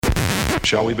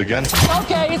Shall we begin?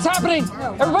 Okay, it's happening.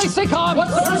 Everybody stay calm.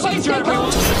 What's the procedure, everyone?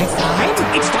 It's time?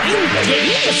 It's time? Did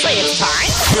you just say it's time?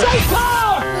 Stay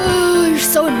calm! Oh, you're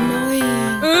so annoying.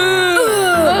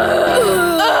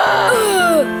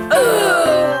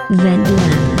 Vent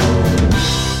Lab.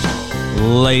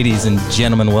 Ladies and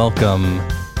gentlemen, welcome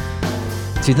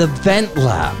to the Vent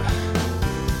Lab,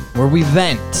 where we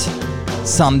vent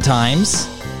sometimes,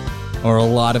 or a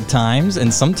lot of times,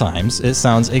 and sometimes it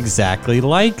sounds exactly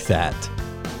like that.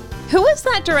 Who is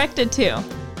that directed to?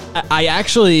 I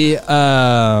actually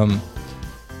found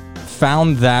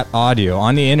that audio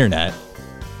on the internet.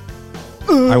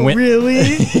 Really?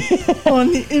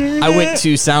 On the internet? I went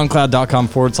to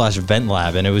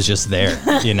soundcloud.com/ventlab and it was just there.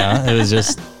 You know, it was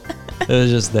just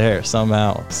there.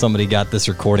 Somehow somebody got this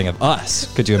recording of us.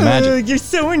 Could you imagine? You're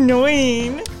so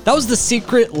annoying. That was The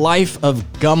Secret Life of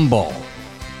Gumball.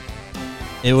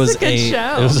 It was a good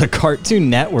show. It was a Cartoon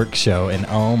Network show, and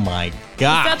oh my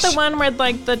gosh. Is that the one where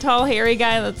like the tall hairy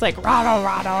guy that's like rattle,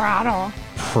 rattle, rattle?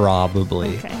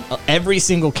 Probably. Okay. Every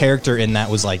single character in that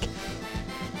was like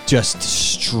just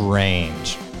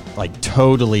strange, like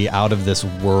totally out of this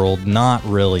world, not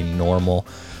really normal.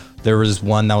 There was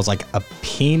one that was like a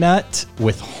peanut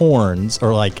with horns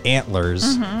or like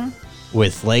antlers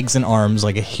with legs and arms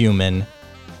like a human,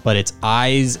 but its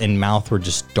eyes and mouth were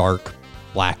just dark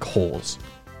black holes.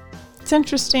 It's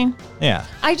interesting. Yeah.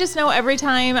 I just know every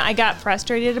time I got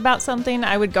frustrated about something,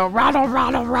 I would go rattle,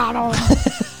 rattle, rattle.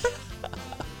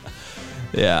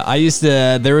 Yeah, I used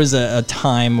to, there was a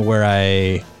time where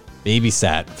I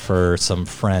babysat for some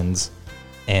friends,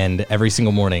 and every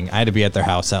single morning I had to be at their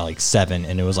house at like 7,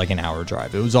 and it was like an hour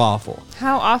drive. It was awful.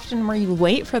 How often were you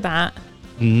late for that?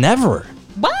 Never.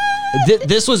 What?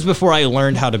 This was before I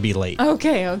learned how to be late.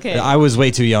 Okay. I was way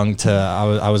too young to,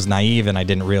 I was naive, and I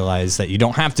didn't realize that you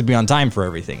don't have to be on time for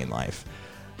everything in life.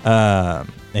 And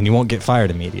you won't get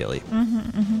fired immediately.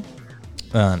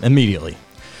 Immediately.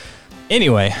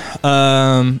 Anyway,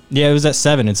 yeah, it was at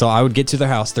 7, and so I would get to their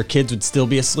house. Their kids would still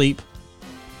be asleep,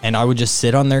 and I would just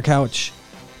sit on their couch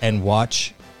and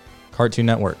watch Cartoon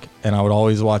Network. And I would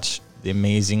always watch The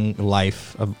Amazing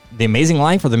Life or The Amazing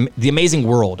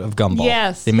World of Gumball.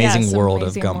 Yes. The Amazing World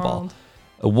Amazing of Gumball. World.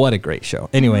 What a great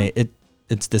show. Anyway,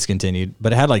 it's discontinued,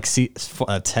 but it had like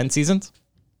 10 seasons.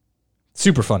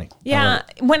 Super funny. Yeah,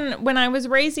 when I was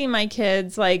raising my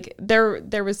kids, like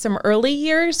there was some early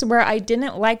years where I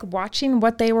didn't like watching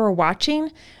what they were watching,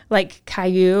 like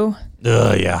Caillou.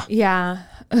 Yeah. Yeah,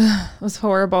 it was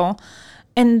horrible.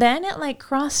 And then it like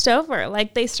crossed over.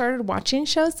 Like they started watching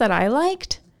shows that I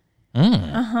liked.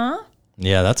 Yeah,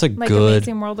 that's a Like good.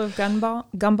 Amazing World of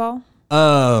Gumball.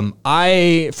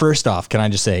 First off, can I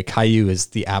just say Caillou is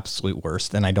the absolute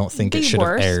worst, and I don't think it should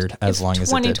have aired as long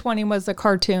as it did. 2020 was a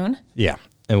cartoon. Yeah,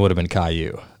 it would have been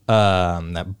Caillou.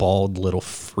 That bald little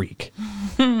freak.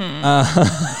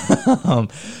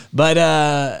 But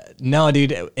no,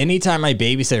 dude, anytime I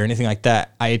babysit or anything like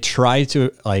that, I try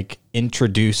to like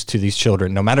introduce to these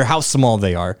children, no matter how small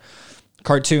they are,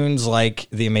 cartoons like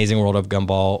The Amazing World of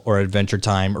Gumball or Adventure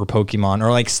Time or Pokemon or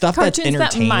like stuff that's Cartoons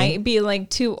entertaining. that might be like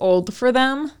too old for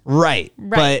them. Right.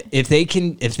 But if they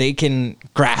can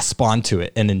grasp onto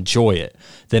it and enjoy it,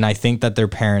 then I think that their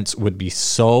parents would be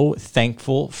so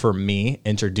thankful for me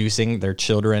introducing their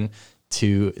children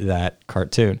to that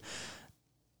cartoon.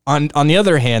 On the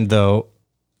other hand, though,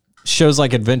 shows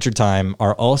like Adventure Time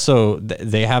are also,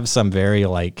 they have some very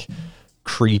like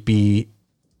creepy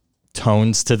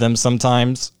tones to them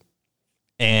sometimes.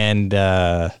 And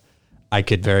I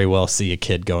could very well see a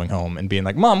kid going home and being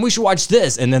like, Mom, we should watch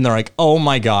this. And then they're like, oh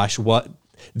my gosh, what?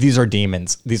 These are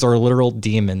demons. These are literal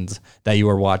demons that you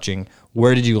are watching.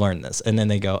 Where did you learn this? And then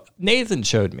they go, Nathan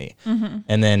showed me.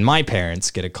 And then my parents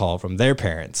get a call from their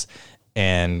parents.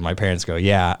 And my parents go,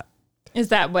 yeah. Is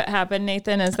that what happened,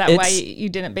 Nathan? Is that why you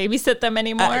didn't babysit them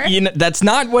anymore? That's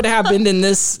not what happened in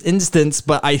this instance,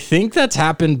 but I think that's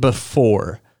happened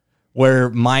before. Where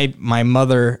my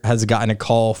mother has gotten a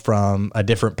call from a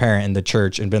different parent in the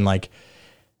church and been like,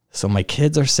 so my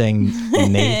kids are saying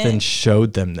Nathan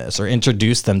showed them this or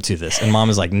introduced them to this. And Mom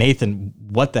is like, Nathan,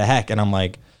 what the heck? And I'm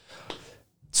like,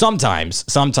 sometimes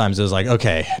it was like,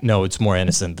 okay, no, it's more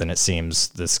innocent than it seems.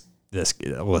 This,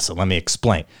 listen, let me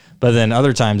explain. But then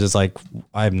other times it's like,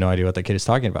 I have no idea what that kid is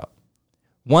talking about.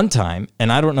 One time,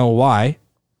 and I don't know why,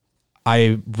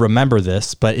 I remember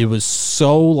this, but it was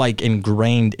so like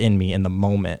ingrained in me in the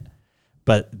moment.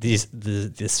 But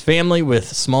this family with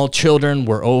small children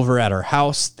were over at our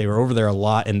house. They were over there a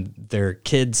lot, and their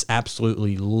kids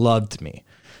absolutely loved me.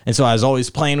 And so I was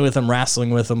always playing with them, wrestling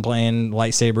with them, playing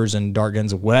lightsabers and dart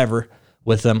guns, whatever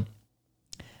with them.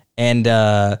 And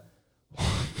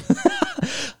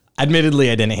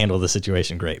Admittedly, I didn't handle the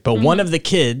situation great, but one of the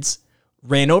kids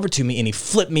ran over to me and he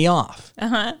flipped me off.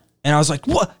 And I was like,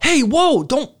 "What? Hey, whoa,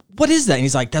 what is that?" And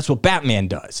he's like, "That's what Batman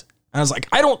does." And I was like,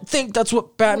 "I don't think that's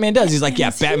what Batman does." He's like, "Yeah,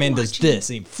 Batman does this."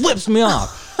 And he flips me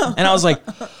off. And I was like,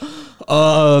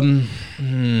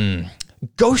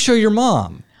 go show your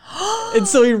mom. And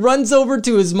so he runs over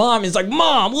to his mom. He's like,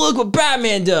 "Mom, look what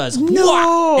Batman does."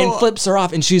 No. And flips her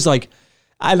off. And she's like,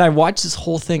 and I watched this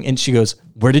whole thing and she goes,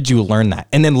 "Where did you learn that?"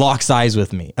 And then locks eyes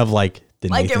with me of like,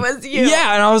 Like it was you.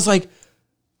 Yeah. And I was like,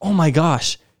 oh my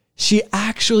gosh, she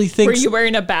actually thinks. Were you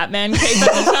wearing a Batman cape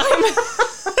at the time?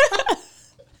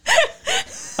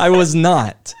 I was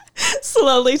not.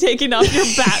 Slowly taking off your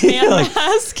Batman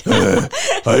mask. I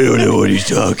don't know what he's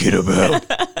talking about.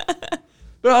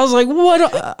 But I was like,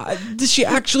 what? Does she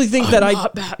actually think that I'm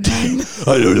not Batman?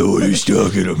 I don't know what he's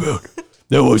talking about.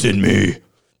 That wasn't me.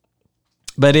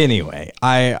 But anyway,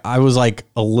 I was like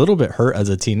a little bit hurt as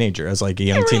a teenager, as like a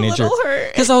young teenager.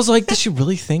 Because I was like, does she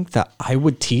really think that I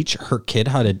would teach her kid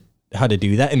how to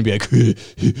do that and be like,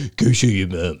 go show your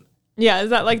mom? Yeah, is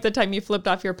that like the time you flipped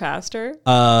off your pastor?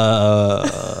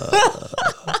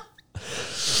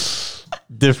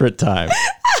 Different time.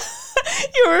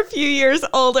 You were a few years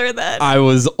older then. I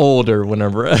was older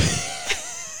whenever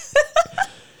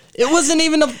it wasn't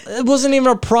even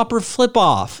a proper flip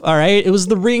off. All right, it was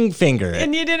the ring finger,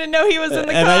 and you didn't know he was in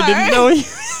the car. And I didn't know he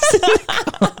was in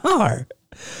the car.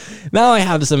 Now I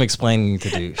have some explaining to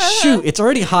do. Shoot, it's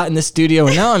already hot in the studio,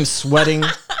 and now I'm sweating.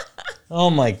 Oh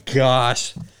my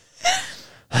gosh.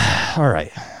 All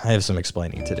right, I have some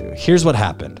explaining to do. Here's what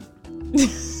happened.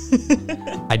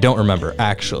 I don't remember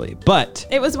actually, but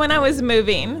it was when I was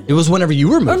moving. It was whenever you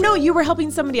were moving. Oh no, you were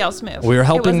helping somebody else move. We were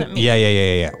helping. It wasn't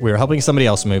me. Yeah. We were helping somebody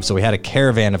else move. So we had a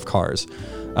caravan of cars,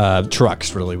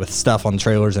 trucks really, with stuff on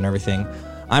trailers and everything.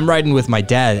 I'm riding with my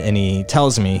dad, and he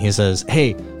tells me, he says,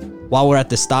 "Hey, while we're at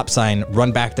the stop sign,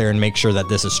 run back there and make sure that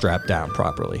this is strapped down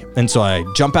properly." And so I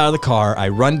jump out of the car, I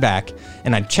run back,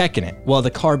 and I'm checking it. Well,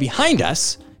 the car behind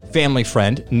us, family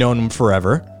friend, known him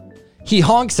forever, he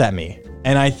honks at me.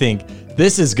 And I think,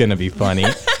 this is going to be funny.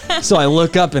 So I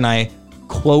look up and I,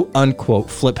 quote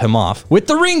unquote, flip him off with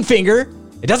the ring finger.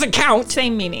 It doesn't count.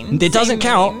 Same meaning. It doesn't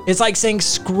count. It's like saying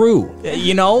screw,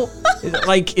 you know?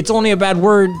 Like, it's only a bad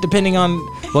word depending on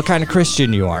what kind of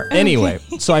Christian you are. Anyway,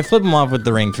 so I flip him off with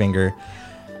the ring finger.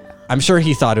 I'm sure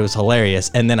he thought it was hilarious.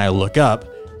 And then I look up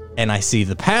and I see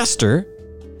the pastor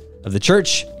of the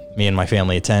church me and my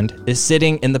family attend is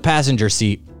sitting in the passenger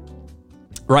seat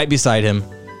right beside him,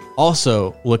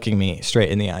 also looking me straight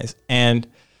in the eyes. And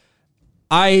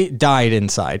I died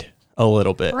inside a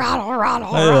little bit.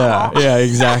 Yeah,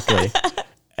 exactly.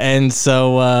 And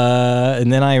so,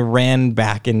 and then I ran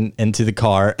back into the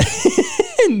car.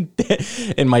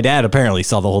 And my dad apparently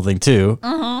saw the whole thing too.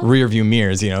 Rear view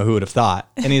mirrors, you know, who would have thought?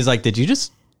 And he's like, did you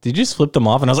just flip them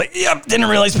off? And I was like, yep, didn't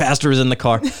realize pastor was in the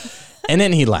car. And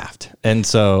then he laughed. And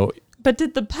so, but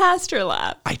did the pastor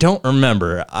laugh? I don't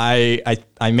remember. I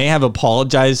may have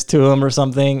apologized to him or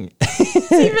something.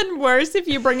 It's even worse if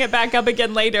you bring it back up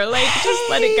again later. Like, just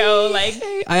let it go. Like,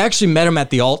 I actually met him at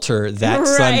the altar that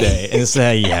Sunday and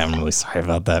said, "Yeah, I'm really sorry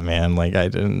about that, man. Like, I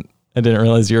didn't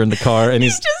realize you were in the car." And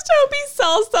he's just hope he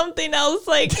saw something else.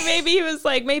 Like, maybe he was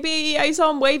like, maybe I saw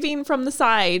him waving from the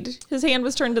side. His hand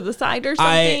was turned to the side or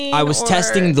something. I was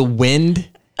testing the wind,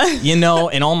 you know,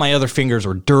 and all my other fingers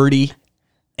were dirty.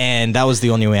 And that was the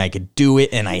only way I could do it.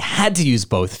 And I had to use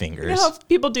both fingers. You know how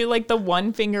people do like the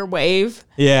one finger wave?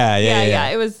 Yeah.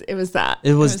 It was that.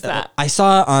 It was that. I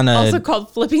saw it on also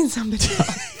called flipping somebody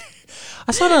off.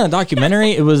 I saw it on a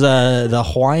documentary. It was the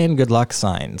Hawaiian good luck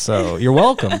sign. So you're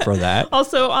welcome for that.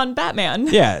 Also on Batman.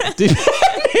 Yeah. Dude,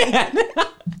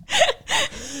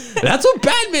 that's what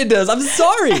Batman does. I'm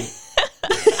sorry.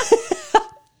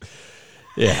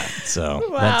 Yeah, so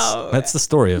wow. that's the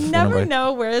story of. Never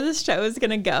know where this show is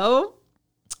gonna go.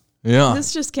 Yeah,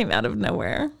 this just came out of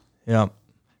nowhere. Yeah.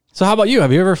 So how about you?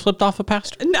 Have you ever flipped off a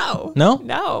pastor? No.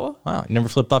 Wow, you never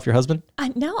flipped off your husband?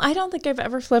 No, I don't think I've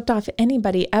ever flipped off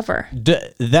anybody ever.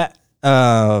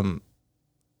 I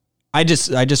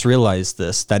just realized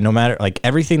this, that no matter, like,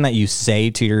 everything that you say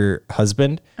to your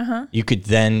husband, you could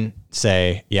then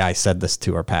say, "Yeah, I said this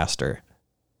to our pastor."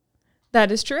 That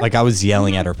is true. Like, I was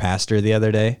yelling at our pastor the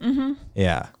other day.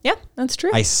 Yeah. Yeah, that's true.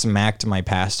 I smacked my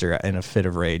pastor in a fit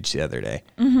of rage the other day.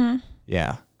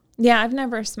 Yeah. Yeah, I've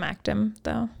never smacked him,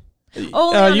 though.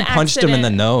 Oh, you punched him in the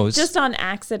nose. Just on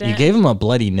accident. You gave him a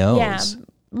bloody nose. Yeah.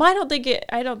 Well, I don't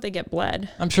think it bled.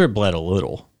 I'm sure it bled a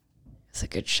little. It's a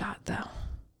good shot, though.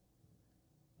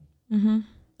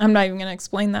 I'm not even going to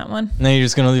explain that one. No, you're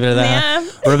just going to leave it at that?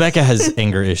 Yeah. Rebecca has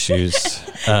anger issues.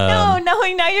 No, now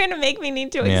you're going to make me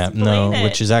need to explain it.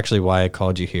 Which is actually why I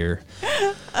called you here.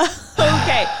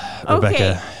 Okay.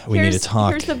 Rebecca, we need to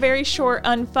talk. Here's the very short,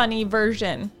 unfunny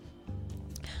version.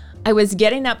 I was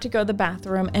getting up to go to the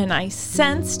bathroom, and I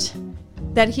sensed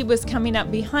that he was coming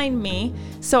up behind me.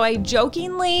 So I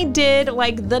jokingly did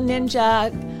like the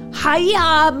ninja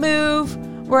hi-ya move,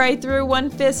 where I threw one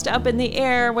fist up in the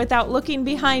air without looking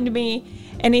behind me.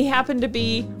 And he happened to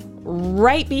be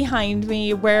right behind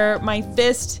me where my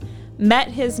fist met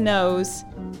his nose.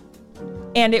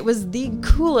 And it was the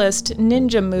coolest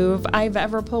ninja move I've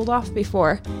ever pulled off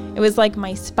before. It was like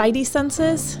my spidey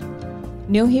senses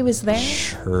knew he was there.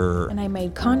 Sure. And I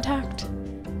made contact,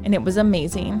 and it was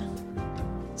amazing.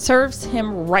 Serves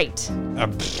him right.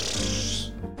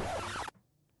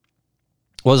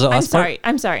 What was that last part?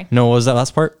 I'm sorry. No, what was that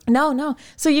last part? No.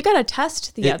 So you got a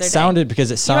test the other day. It sounded, because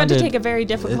it sounded... You had to take a very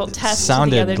difficult test the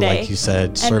sounded other day. like you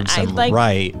said, serves him I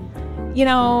right. You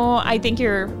know, I think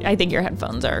your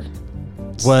headphones are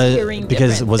Was hearing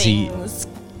because different was things.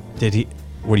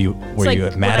 Were you It's like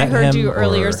mad when at I him? heard you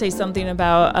earlier or- say something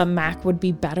about a Mac would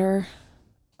be better.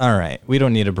 All right, we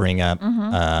don't need to bring up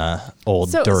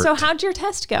old dirt. So how'd your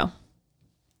test go?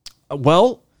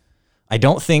 Well, I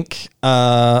don't think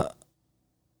I'm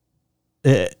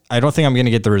going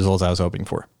to get the results I was hoping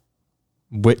for,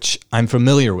 which I'm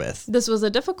familiar with. This was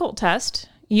a difficult test.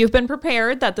 You've been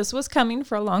prepared that this was coming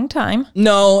for a long time.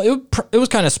 No, it was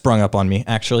kind of sprung up on me,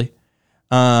 actually.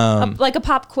 Like a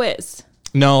pop quiz.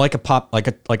 No, like a pop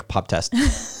test,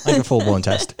 like a full blown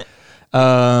test.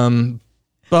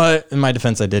 But in my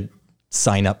defense, I did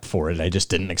sign up for it. I just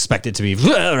didn't expect it to be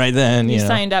right then. You know.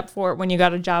 signed up for it when you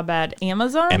got a job at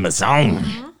Amazon?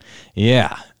 Amazon.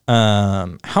 Yeah.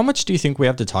 How much do you think we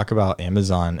have to talk about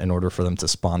Amazon in order for them to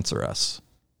sponsor us?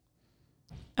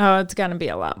 Oh, it's going to be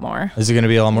a lot more. Is it going to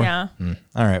be a lot more? Yeah.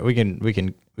 All right, we can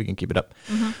keep it up.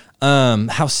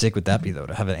 How sick would that be though,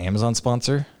 to have an Amazon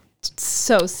sponsor?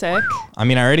 So sick. I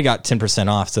mean, I already got 10%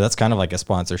 off, so that's kind of like a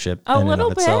sponsorship A in and little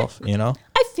of bit. itself, you know?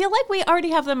 I feel like we already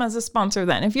have them as a sponsor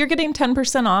then. If you're getting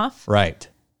 10% off Right.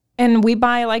 and we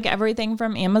buy like everything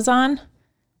from Amazon,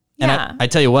 And yeah. I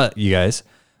tell you what, you guys,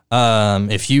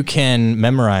 if you can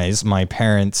memorize my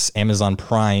parents' Amazon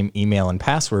Prime email and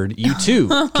password, you too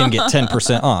can get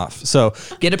 10% off. So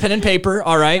get a pen and paper.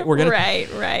 All right. We're going to.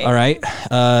 Right. All right.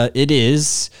 It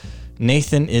is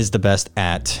Nathan is the best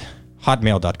at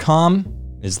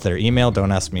hotmail.com is their email.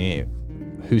 Don't ask me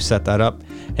who set that up.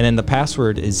 And then the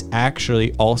password is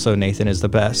actually also Nathan is the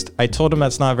best. I told him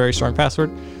that's not a very strong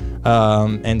password.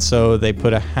 And so they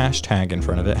put a hashtag in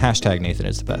front of it. Hashtag Nathan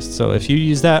is the best. So if you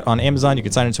use that on Amazon, you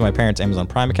can sign into my parents' Amazon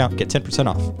Prime account, get 10%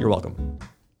 off. You're welcome.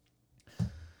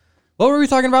 What were we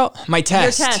talking about? My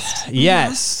test. Your test.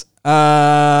 Yes.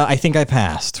 I think I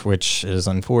passed, which is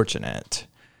unfortunate.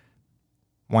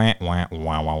 Wah, wah,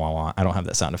 wah, wah, wah, wah. I don't have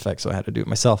that sound effect, so I had to do it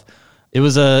myself. It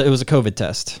was a COVID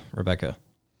test, Rebecca.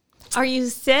 Are you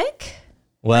sick?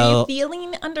 Well, Are you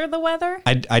feeling under the weather?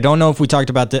 I don't know if we talked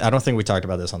about this. I don't think we talked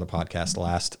about this on the podcast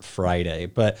last Friday,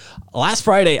 but last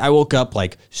Friday I woke up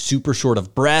like super short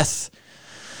of breath.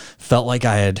 Felt like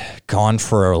I had gone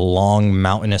for a long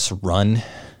mountainous run.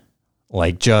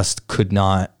 Like just could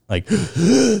not like,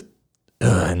 and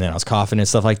then I was coughing and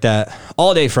stuff like that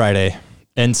all day Friday.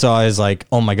 And so I was like,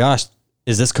 oh my gosh,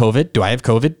 is this COVID? Do I have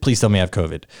COVID? Please tell me I have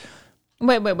COVID.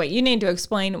 Wait. You need to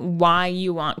explain why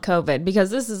you want COVID,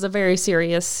 because this is a very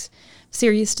serious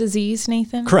disease,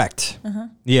 Nathan. Correct.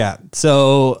 Yeah.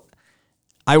 So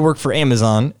I work for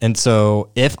Amazon. And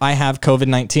so if I have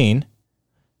COVID-19,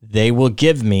 they will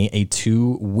give me a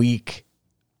 2-week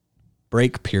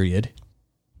break period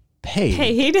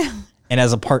paid. And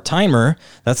as a part-timer,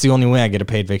 that's the only way I get a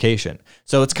paid vacation.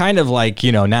 So it's kind of like,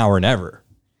 now or never.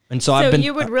 And so I've been...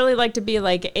 you would really like to be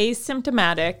like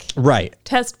asymptomatic, right.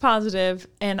 test positive,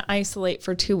 and isolate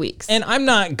for 2 weeks. And I'm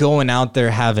not going out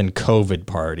there having COVID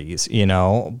parties,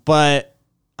 but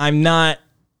I'm not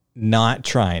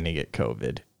trying to get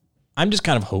COVID. I'm just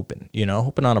kind of hoping,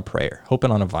 hoping on a prayer,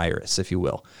 hoping on a virus, if you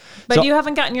will. But So- you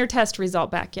haven't gotten your test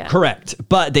result back yet. Correct.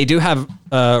 But they do have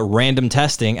random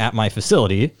testing at my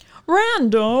facility.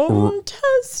 Random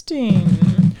testing.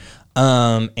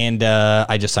 And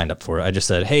I just signed up for it. I just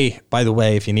said, hey, by the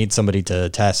way, if you need somebody to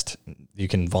test, you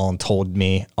can volunteer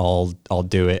me. I'll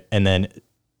do it. And then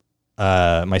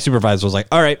my supervisor was like,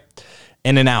 all right,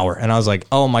 in an hour. And I was like,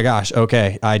 oh my gosh,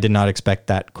 okay. I did not expect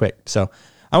that quick. So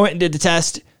I went and did the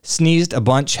test. sneezed a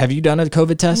bunch. Have you done a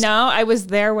COVID test? No, I was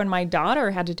there when my daughter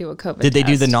had to do a COVID Did they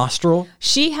do the test. nostril?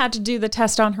 She had to do the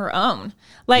test on her own.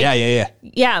 Like, Yeah.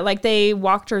 Yeah, like they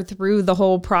walked her through the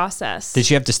whole process. Did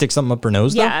she have to stick something up her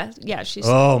nose though? Yeah, she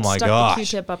Oh my stuck gosh. the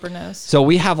Q-tip up her nose. So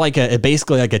we have like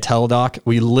basically like a teledoc.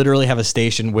 We literally have a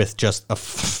station with just a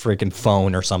freaking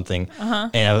phone or something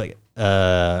and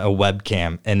a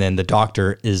webcam. And then the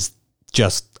doctor is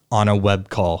just on a web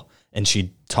call and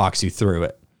she talks you through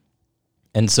it.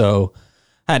 And so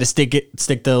I had to stick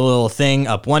the little thing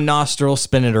up one nostril,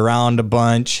 spin it around a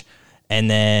bunch,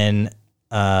 and then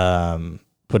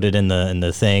put it in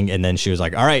the thing. And then she was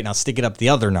like, all right, now stick it up the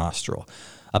other nostril.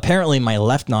 Apparently my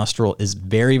left nostril is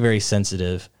very, very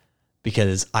sensitive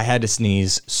because I had to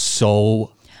sneeze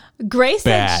so Grace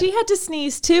bad. said she had to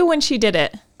sneeze too when she did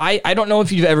it. I don't know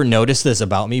if you've ever noticed this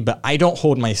about me, but I don't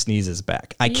hold my sneezes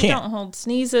back. I You can't. don't hold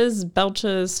sneezes,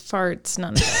 belches, farts,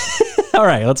 none of it. All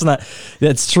right, let's not.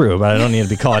 That's true, but I don't need to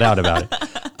be called out about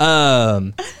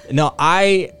it. No,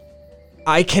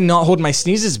 I cannot hold my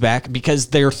sneezes back because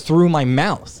they're through my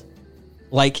mouth.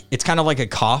 Like it's kind of like a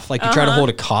cough. Like you try to hold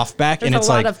a cough back, There's and it's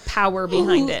a lot like of power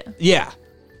behind it. yeah.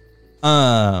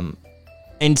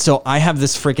 And so I have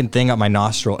this freaking thing up my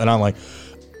nostril, and I'm like,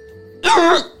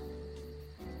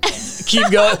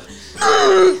 keep going,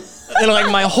 and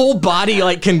like my whole body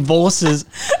like convulses.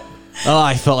 Oh,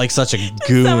 I felt like such a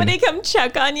goon. Somebody come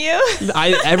check on you.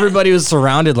 Everybody was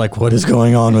surrounded, like, what is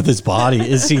going on with his body?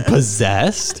 Is he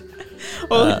possessed?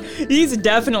 Well, he's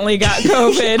definitely got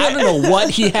COVID. I don't know what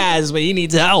he has, but he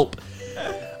needs help.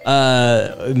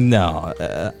 No,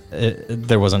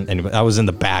 there wasn't anybody. I was in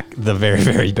the back, the very,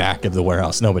 very back of the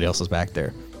warehouse. Nobody else was back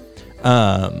there.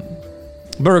 But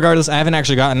regardless, I haven't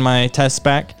actually gotten my tests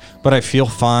back, but I feel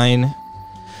fine.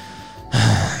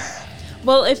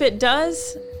 Well, if it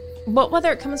does, but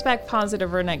whether it comes back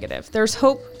positive or negative, there's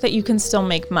hope that you can still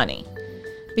make money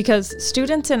because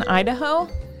students in Idaho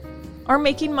are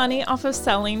making money off of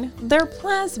selling their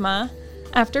plasma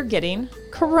after getting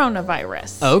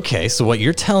coronavirus. Okay, so what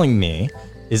you're telling me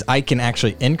is I can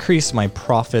actually increase my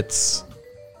profits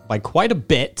by quite a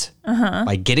bit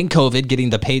by getting COVID, getting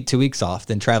the paid 2 weeks off,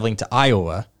 then traveling to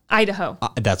Idaho.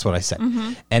 That's what I said.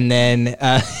 And then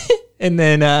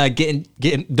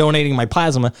donating my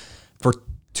plasma for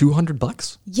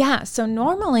 $200. Yeah, so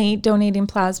normally donating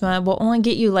plasma will only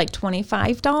get you like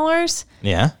 $25.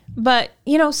 Yeah. But,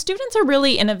 students are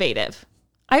really innovative.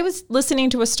 I was listening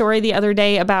to a story the other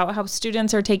day about how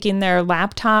students are taking their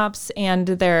laptops and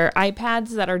their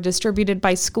iPads that are distributed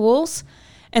by schools,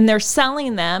 and they're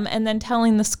selling them and then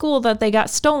telling the school that they got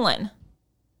stolen.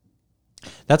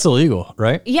 That's illegal,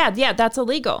 right? Yeah, that's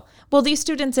illegal. Well, these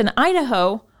students in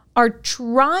Idaho are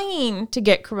trying to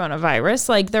get coronavirus,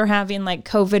 like they're having like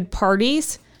COVID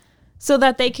parties so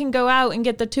that they can go out and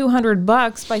get the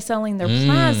 $200 by selling their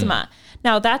plasma.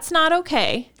 Now, that's not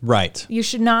okay. Right. You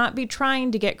should not be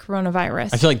trying to get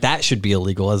coronavirus. I feel like that should be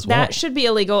illegal as well. That should be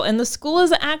illegal. And the school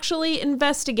is actually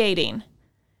investigating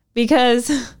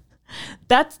because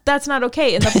that's not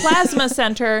okay. And the plasma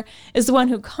center is the one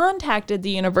who contacted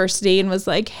the university and was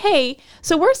like, hey,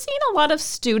 so we're seeing a lot of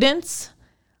students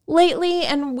lately,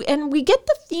 and we get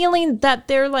the feeling that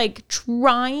they're like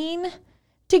trying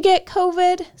to get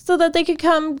COVID so that they could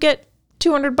come get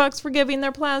 $200 for giving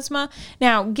their plasma.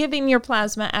 Now, giving your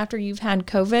plasma after you've had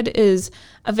COVID is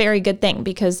a very good thing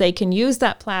because they can use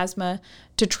that plasma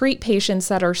to treat patients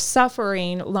that are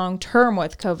suffering long-term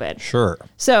with COVID. Sure.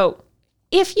 So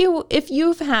if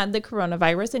you've had the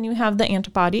coronavirus and you have the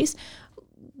antibodies,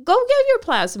 go give your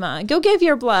plasma, go give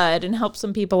your blood and help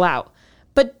some people out.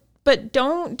 But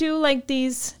don't do like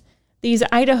these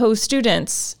Idaho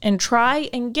students and try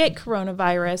and get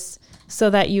coronavirus so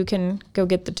that you can go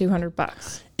get the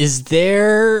 $200. Is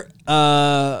there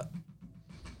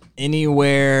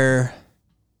anywhere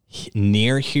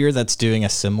near here that's doing a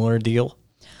similar deal?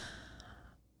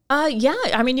 Yeah,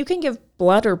 I mean you can give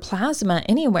blood or plasma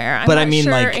anywhere. I'm But not I mean,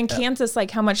 sure like, in Kansas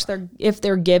like how much if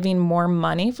they're giving more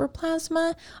money for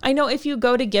plasma. I know if you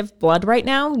go to give blood right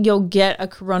now, you'll get a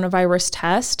coronavirus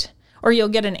test or you'll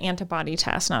get an antibody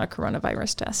test, not a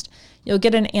coronavirus test. You'll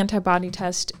get an antibody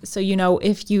test so you know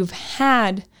if you've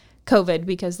had COVID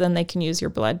because then they can use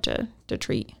your blood to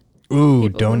treat. Ooh, people who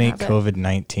donate have it.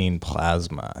 COVID-19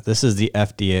 plasma. This is the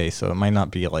FDA, so it might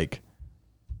not be like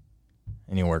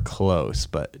anywhere close.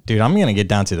 But dude, I'm gonna get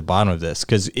down to the bottom of this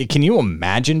because can you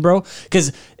imagine, bro?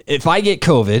 Because if I get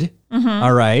COVID,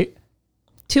 all right,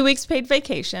 2 weeks paid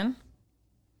vacation.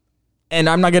 and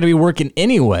I'm not gonna be working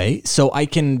anyway, so I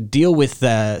can deal with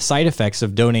the side effects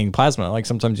of donating plasma. Like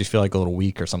sometimes you feel like a little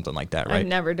weak or something like that, right? I've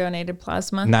never donated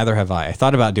plasma. Neither have I. I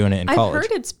thought about doing it in I've college.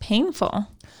 heard it's painful.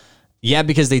 Yeah,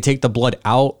 because they take the blood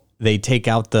out. They take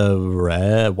out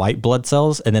the white blood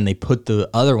cells, and then they put the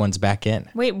other ones back in.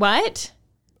 Wait, what?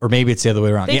 Or maybe it's the other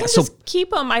way around. They can just keep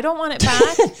them. I don't want it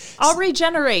back. I'll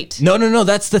regenerate. No.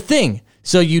 That's the thing.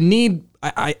 So you need,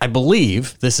 I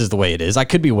believe this is the way it is. I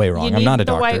could be way wrong. I'm not a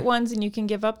doctor. The white ones, and you can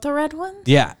give up the red ones?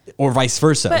 Yeah, or vice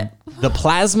versa. The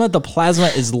plasma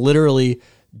is literally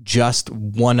just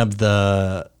one of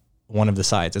the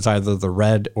sides. It's either the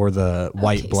red or the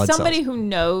white blood cells. Somebody who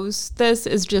knows this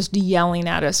is just yelling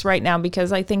at us right now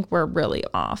because I think we're really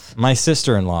off. My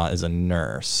sister-in-law is a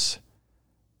nurse.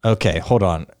 Okay, hold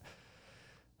on.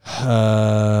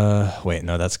 Wait,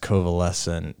 no, that's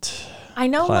convalescent. I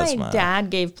know plasma. My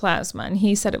dad gave plasma and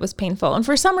he said it was painful. And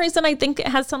for some reason, I think it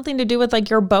has something to do with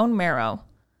like your bone marrow.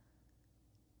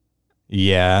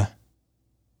 Yeah.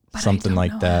 But something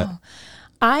like that. How.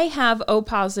 I have O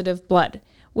positive blood,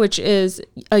 which is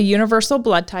a universal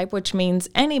blood type, which means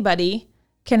anybody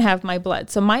can have my blood.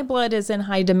 So my blood is in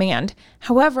high demand.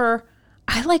 However,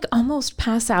 I like almost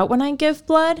pass out when I give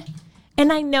blood.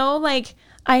 And I know like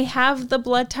I have the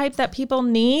blood type that people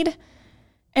need.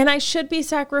 And I should be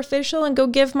sacrificial and go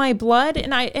give my blood.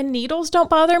 And needles don't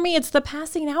bother me. It's the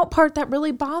passing out part that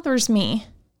really bothers me.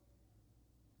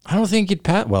 I don't think you'd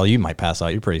pass. Well, you might pass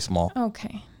out. You're pretty small.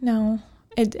 Okay. No,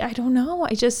 I don't know.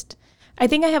 I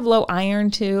think I have low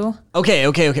iron too. Okay.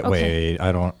 Wait,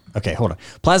 I don't. Okay, hold on.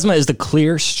 Plasma is the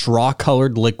clear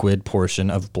straw-colored liquid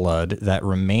portion of blood that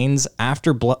remains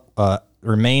after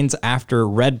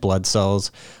red blood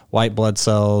cells, white blood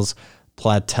cells,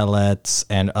 platelets,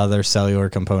 and other cellular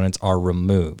components are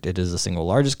removed. It is the single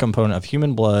largest component of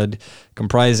human blood,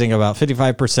 comprising about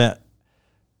 55%,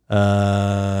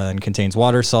 and contains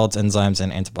water, salts, enzymes,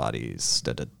 and antibodies.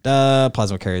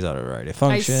 Plasma carries out a variety of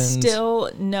functions. I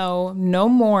still know no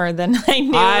more than I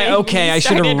knew. I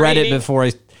should have read it before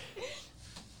I.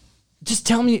 Just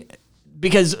tell me,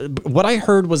 because what I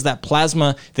heard was that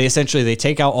plasma, they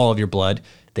take out all of your blood.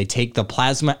 They take the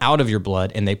plasma out of your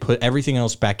blood and they put everything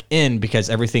else back in because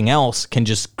everything else can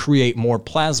just create more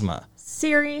plasma.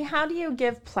 Siri, how do you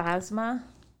give plasma?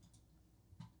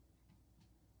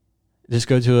 Just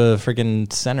go to a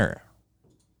freaking center.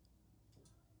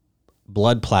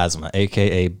 Blood plasma,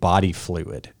 aka body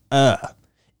fluid.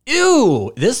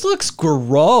 Ew, this looks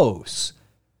gross.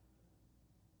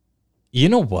 You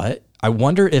know what? I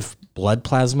wonder if blood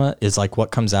plasma is like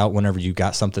what comes out whenever you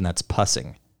got something that's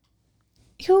pussing.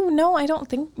 Ew, no, I don't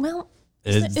think. Well,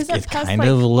 isn't it pus kind like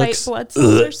of looks, white blood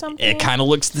cells or something? It kind of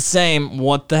looks the same.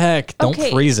 What the heck? Don't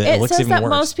freeze it. It looks even worse. It says that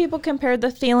most people compare the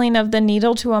feeling of the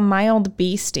needle to a mild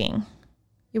bee sting.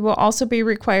 You will also be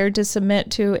required to submit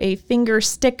to a finger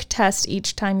stick test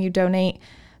each time you donate,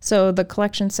 so the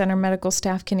collection center medical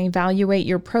staff can evaluate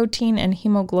your protein and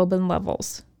hemoglobin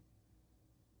levels.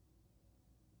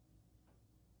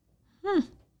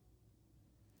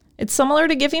 It's similar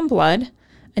to giving blood.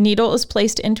 A needle is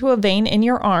placed into a vein in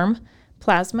your arm.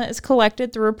 Plasma is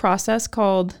collected through a process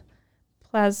called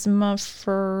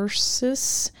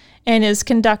plasmapheresis and is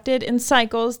conducted in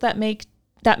cycles that may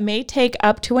take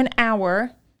up to an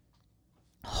hour.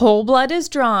 Whole blood is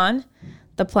drawn.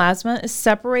 The plasma is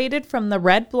separated from the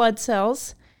red blood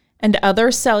cells and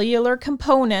other cellular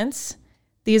components.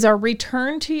 These are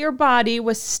returned to your body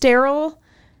with sterile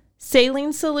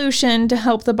saline solution to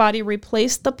help the body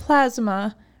replace the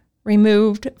plasma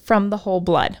removed from the whole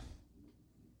blood.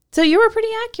 So you were pretty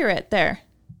accurate there.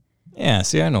 Yeah,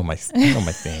 see, I know my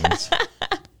things.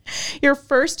 Your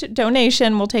first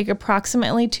donation will take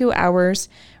approximately 2 hours.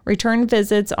 Return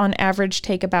visits on average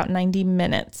take about 90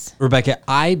 minutes. Rebecca,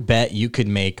 I bet you could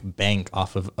make bank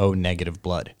off of O negative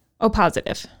blood. O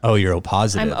positive. Oh, you're O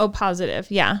positive. I'm O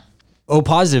positive, yeah. O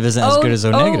positive isn't as good as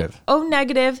O negative. O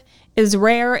negative is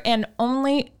rare and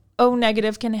only O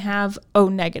negative can have O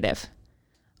negative.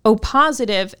 O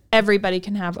positive, everybody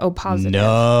can have O positive.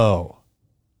 No.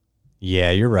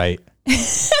 Yeah, you're right.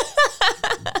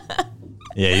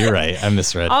 Yeah, you're right. I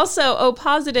misread. Also, O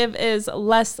positive is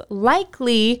less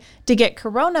likely to get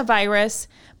coronavirus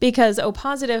because O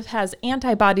positive has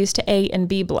antibodies to A and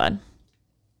B blood.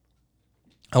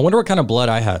 I wonder what kind of blood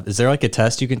I have. Is there like a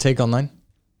test you can take online?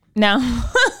 No.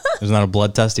 There's not a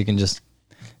blood test you can just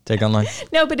take online?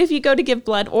 No, but if you go to give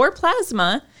blood or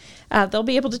plasma, they'll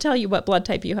be able to tell you what blood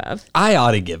type you have. I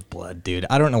ought to give blood, dude.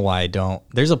 I don't know why I don't.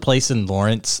 There's a place in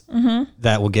Lawrence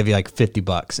that will give you like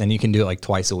 $50 and you can do it like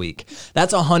twice a week.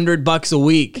 That's $100 a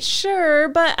week. Sure,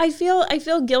 but I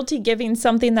feel guilty giving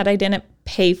something that I didn't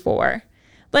pay for.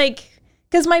 Like,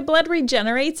 because my blood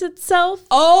regenerates itself.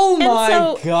 Oh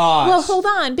my gosh. Well, hold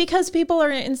on, because people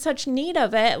are in such need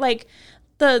of it. Like,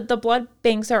 the blood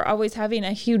banks are always having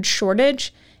a huge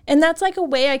shortage, and that's like a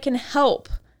way I can help.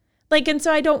 Like, and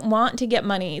so I don't want to get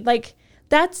money. Like,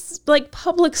 that's like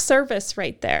public service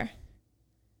right there.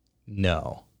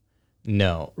 No,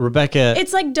 Rebecca.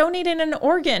 It's like donating an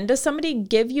organ. Does somebody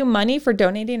give you money for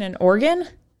donating an organ?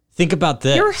 Think about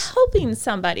this. You're helping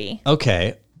somebody.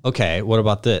 Okay. What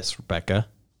about this, Rebecca?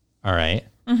 All right.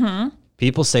 Mm-hmm.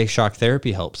 People say shock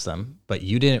therapy helps them, but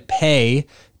you didn't pay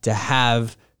to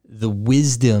have the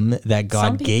wisdom that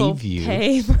God gave you.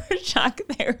 Pay for shock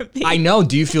therapy. I know.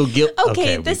 Do you feel guilty?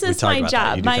 Okay, this is my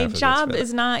job. My job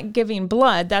is not giving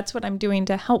blood. That's what I'm doing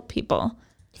to help people.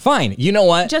 Fine. You know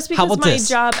what? Just because my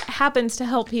job happens to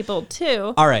help people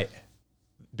too. All right.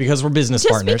 Because we're business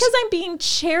partners. Just because I'm being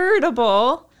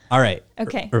charitable. All right.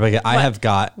 Okay. Rebecca, I have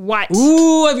got... What?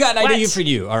 Ooh, I've got an idea for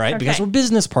you. All right. Okay. Because we're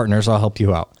business partners, I'll help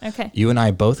you out. Okay. You and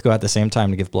I both go at the same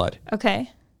time to give blood. Okay.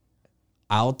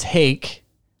 I'll take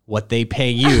what they pay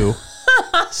you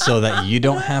so that you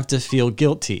don't have to feel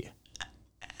guilty.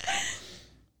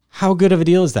 How good of a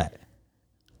deal is that?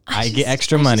 I get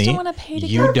extra money. Don't want to pay to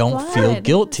you give don't blood. feel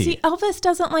guilty. See, Elvis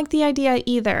doesn't like the idea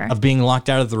either. Of being locked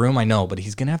out of the room, I know, but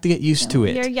he's going to have to get used to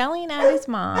it. You're yelling at his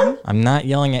mom. I'm not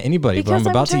yelling at anybody, but I'm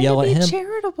about to yell at him.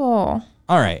 Charitable.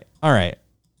 All right. I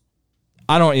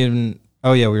don't even...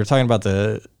 Oh, yeah, we were talking about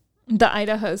the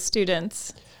Idaho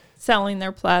students selling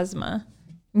their plasma,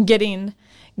 getting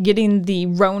the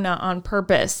Rona on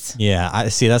purpose. Yeah, I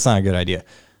see. That's not a good idea.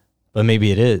 But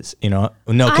maybe it is, No,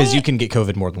 because you can get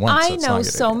COVID more than once. I know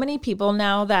so many people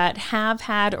now that have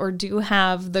had or do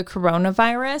have the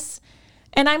coronavirus.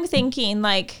 And I'm thinking,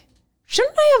 like,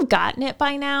 shouldn't I have gotten it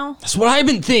by now? That's what I've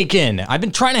been thinking. I've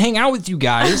been trying to hang out with you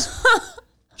guys,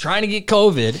 trying to get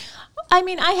COVID. I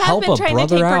mean, I have been trying to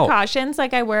take precautions.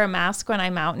 Like, I wear a mask when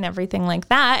I'm out and everything like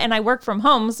that. And I work from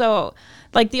home. So,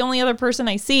 like, the only other person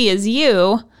I see is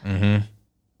you. Mm-hmm.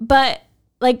 But,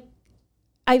 like,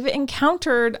 I've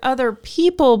encountered other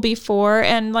people before,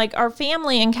 and like our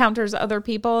family encounters other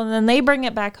people and then they bring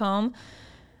it back home.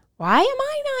 Why am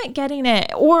I not getting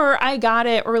it? Or I got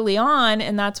it early on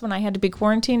and that's when I had to be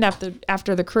quarantined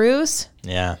after the cruise.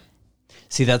 Yeah.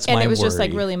 See, that's my worry. And it was just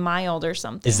like really mild or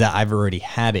something. Is that I've already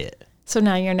had it. So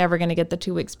now you're never going to get the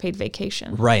 2 weeks paid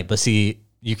vacation. Right. But see,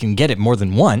 you can get it more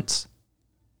than once.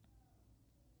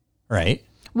 Right?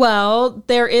 Well,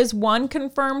 there is one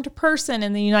confirmed person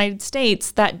in the United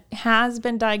States that has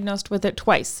been diagnosed with it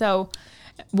twice. So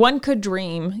one could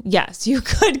dream, yes, you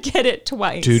could get it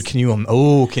twice. Dude, can you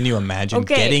imagine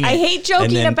getting it? I hate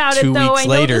joking about it, though. I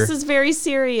know this is very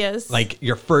serious. Like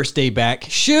your first day back,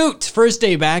 first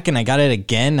day back, and I got it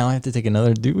again. Now I have to take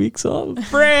another 2 weeks off.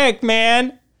 Frick,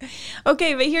 man.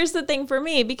 Okay, but here's the thing for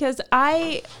me, because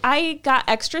I got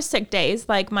extra sick days.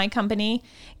 Like my company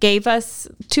gave us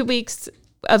 2 weeks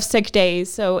of sick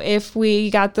days. So if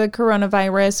we got the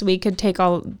coronavirus, we could take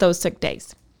all those sick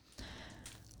days.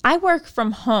 I work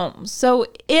from home. So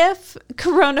if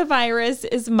coronavirus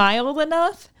is mild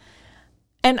enough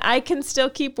and I can still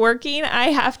keep working, I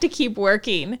have to keep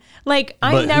working. Like,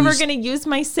 I'm never going to use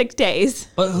my sick days.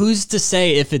 But who's to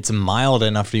say if it's mild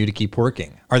enough for you to keep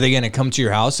working? Are they going to come to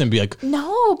your house and be like,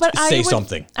 no, but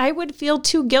something? I would feel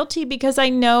too guilty because I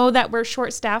know that we're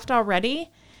short-staffed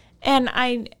already. And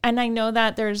I know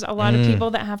that there's a lot of people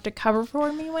that have to cover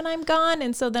for me when I'm gone.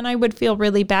 And so then I would feel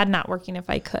really bad not working if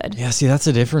I could. Yeah, see, that's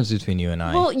the difference between you and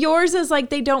I. Well, yours is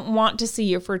like they don't want to see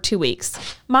you for 2 weeks.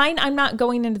 Mine, I'm not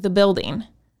going into the building.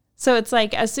 So it's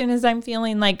like as soon as I'm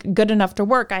feeling like good enough to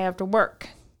work, I have to work.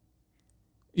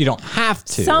 You don't have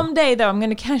to. Someday, though, I'm going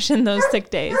to cash in those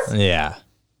sick days. Yeah.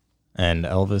 And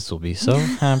Elvis will be so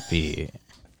happy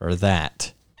for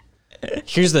that.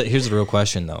 Here's the real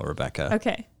question, though, Rebecca.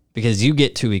 Okay. Because you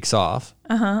get 2 weeks off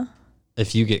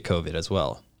if you get COVID as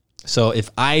well. So if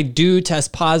I do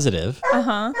test positive,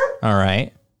 all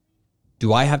right,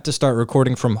 do I have to start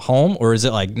recording from home? Or is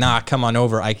it like, nah, come on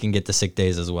over, I can get the sick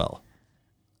days as well?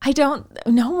 I don't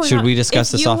know. Should we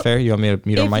discuss this off air? You want me to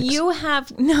mute our mics? If you have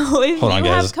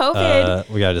COVID.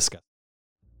 We got to discuss.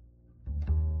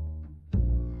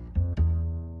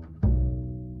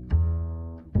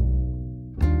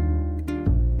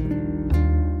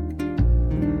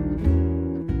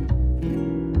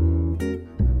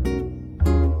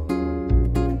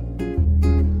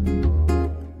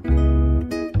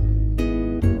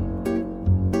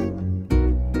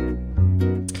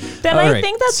 Then I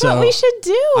think that's what we should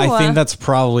do. I think that's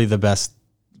probably the best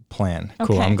plan.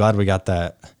 Cool. Okay. I'm glad we got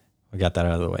that. We got that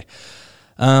out of the way.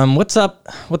 What's up?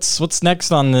 What's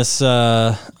next on this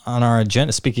on our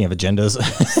agenda? Speaking of agendas.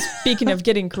 Speaking of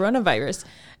getting coronavirus,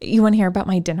 you want to hear about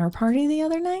my dinner party the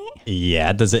other night?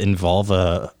 Yeah. Does it involve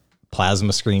a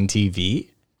plasma screen TV?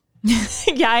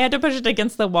 Yeah, I had to push it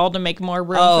against the wall to make more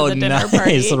room for the dinner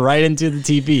party. Nice. Right into the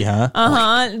TV,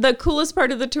 huh? The coolest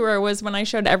part of the tour was when I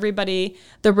showed everybody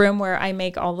the room where I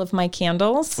make all of my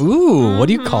candles. Ooh, what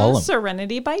do you call them?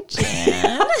 Serenity by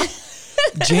Jan.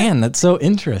 Jan, that's so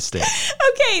interesting.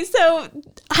 Okay, so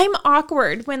I'm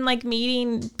awkward when like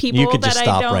meeting people You could that just I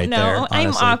stop don't right know. there, I'm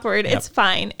honestly. awkward. Yep. It's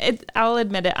fine. I'll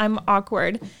admit it. I'm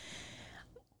awkward.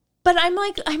 But I'm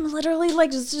literally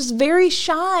like just very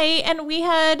shy. And we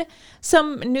had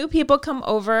some new people come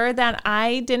over that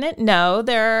I didn't know.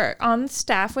 They're on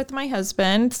staff with my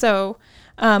husband. So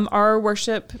our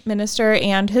worship minister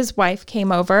and his wife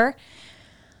came over.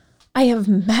 I have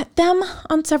met them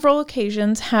on several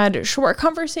occasions, had short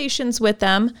conversations with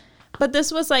them. But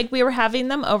this was like we were having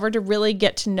them over to really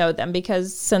get to know them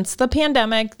because since the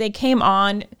pandemic, they came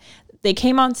on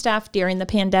staff during the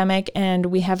pandemic and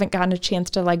we haven't gotten a chance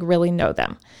to like really know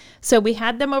them. So we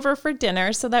had them over for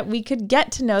dinner so that we could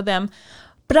get to know them.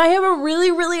 But I have a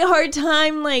really, really hard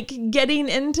time like getting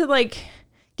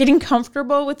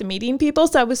comfortable with meeting people.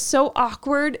 So I was so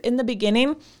awkward in the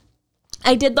beginning.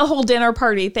 I did the whole dinner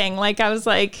party thing. Like I was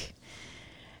like,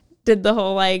 did the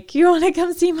whole like, you want to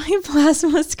come see my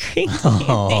plasma screen?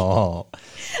 Oh,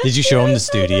 did you show them the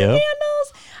studio?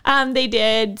 They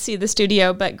did see the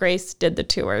studio, but Grace did the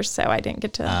tour, so I didn't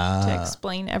get to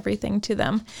explain everything to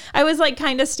them. I was like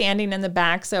kind of standing in the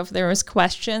back, so if there was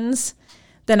questions,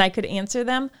 then I could answer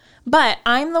them. But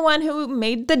I'm the one who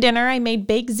made the dinner. I made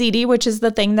baked ziti, which is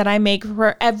the thing that I make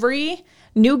for every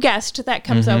new guest that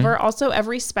comes over. Also,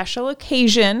 every special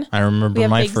occasion. I remember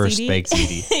my first baked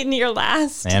ziti. And your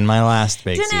last. And my last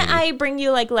baked Didn't ziti. I bring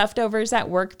you like leftovers at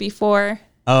work before?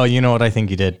 Oh, you know what? I think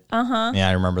you did. Uh-huh. Yeah,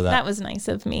 I remember that. That was nice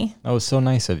of me. That was so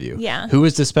nice of you. Yeah. Who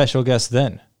was the special guest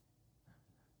then?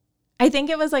 I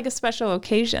think it was like a special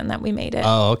occasion that we made it.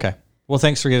 Oh, okay. Well,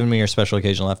 thanks for giving me your special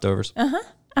occasion leftovers.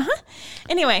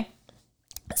 Anyway,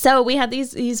 so we had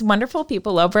these wonderful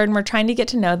people over and we're trying to get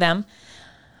to know them.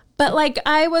 But like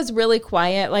I was really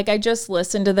quiet. Like I just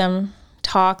listened to them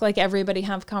talk, like everybody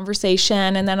have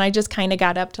conversation. And then I just kind of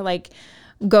got up to like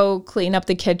go clean up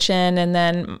the kitchen. And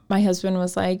then my husband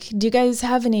was like, do you guys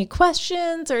have any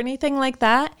questions or anything like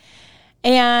that?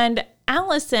 And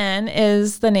Allison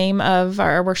is the name of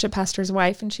our worship pastor's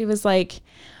wife. And she was like,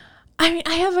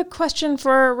 I have a question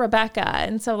for Rebecca.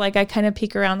 And so like I kind of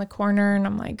peek around the corner and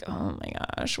I'm like, oh my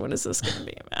gosh, what is this going to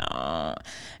be about?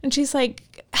 And she's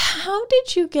like, how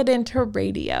did you get into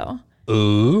radio?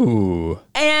 Ooh.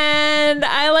 And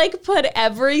I like put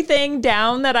everything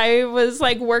down that I was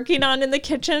like working on in the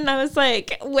kitchen. I was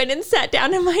like, went and sat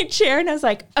down in my chair and I was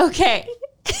like, okay,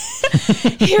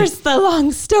 here's the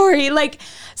long story. Like,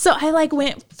 so I like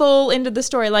went full into the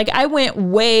story. Like I went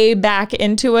way back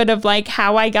into it of like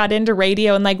how I got into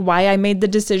radio and like why I made the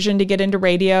decision to get into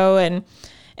radio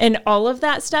and all of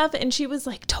that stuff. And she was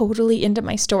like totally into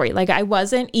my story. Like I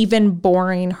wasn't even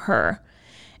boring her.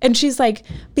 And she's like,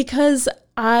 because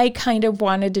I kind of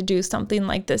wanted to do something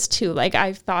like this too. Like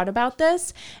I've thought about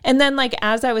this. And then like,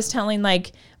 as I was telling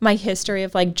like my history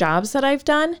of like jobs that I've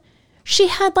done, she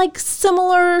had like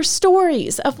similar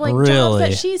stories of like jobs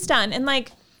that she's done. And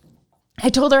like, I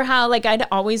told her how like I'd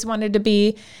always wanted to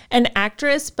be an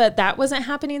actress, but that wasn't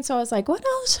happening. So I was like, what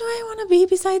else do I want to be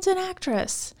besides an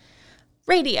actress?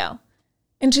 Radio.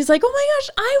 And she's like, oh my gosh,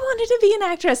 I wanted to be an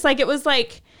actress. Like it was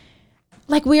like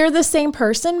we are the same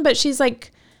person, but she's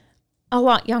like a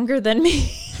lot younger than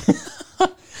me.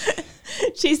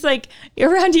 She's like,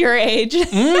 you're around your age. And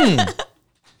I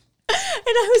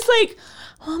was like,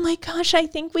 oh my gosh, I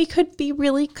think we could be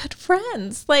really good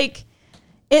friends. Like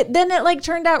it like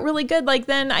turned out really good. Like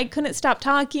then I couldn't stop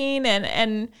talking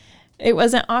and it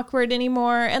wasn't awkward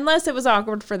anymore, unless it was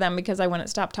awkward for them because I wouldn't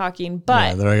stop talking. But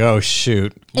yeah, they're like, oh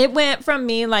shoot. It went from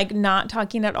me like not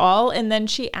talking at all. And then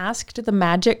she asked the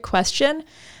magic question.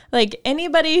 Like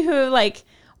anybody who like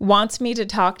wants me to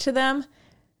talk to them,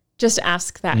 just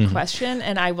ask that question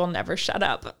and I will never shut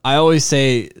up. I always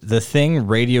say the thing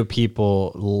radio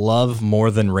people love more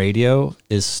than radio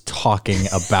is talking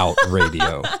about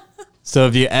radio. So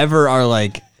if you ever are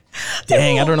like,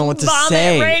 dang, I don't know what to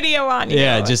say. Vomit radio on you.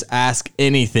 Yeah, just ask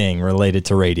anything related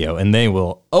to radio and they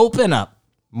will open up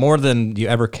more than you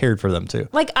ever cared for them to.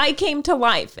 Like I came to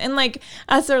life and like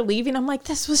as they're leaving, I'm like,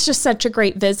 this was just such a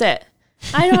great visit.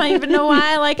 I don't even know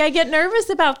why I get nervous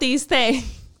about these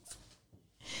things.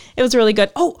 It was really good.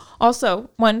 Oh, also,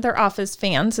 they're Office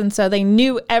fans. And so they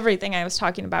knew everything I was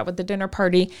talking about with the dinner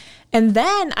party. And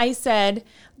then I said,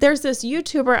 there's this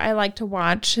YouTuber I like to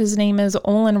watch. His name is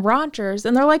Olin Rogers.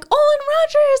 And they're like, Olin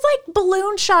Rogers, like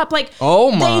Balloon Shop. Like,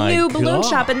 Oh my they knew Balloon God.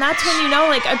 Shop. And that's when you know,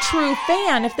 like, a true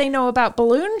fan if they know about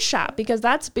Balloon Shop, because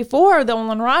that's before the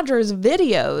Olin Rogers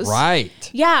videos.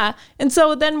 Right. Yeah. And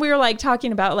so then we were like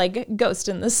talking about like Ghost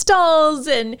in the Stalls,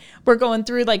 and we're going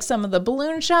through like some of the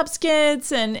Balloon Shop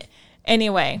skits. And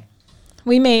anyway,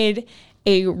 we made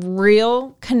a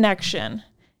real connection.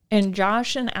 And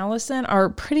Josh and Allison are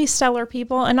pretty stellar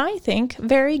people, and I think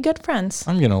very good friends.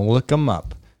 I'm going to look them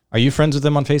up. Are you friends with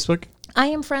them on Facebook? I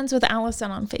am friends with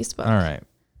Allison on Facebook. All right.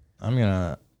 I'm going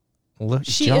to look.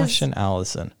 She Josh is- and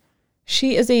Allison.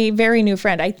 She is a very new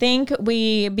friend. I think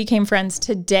we became friends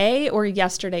today or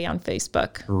yesterday on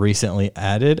Facebook. Recently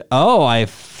added. Oh, I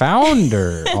found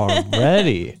her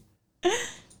already.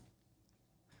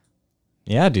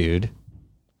 Yeah, dude.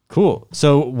 Cool.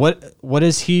 So what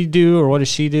does he do or what does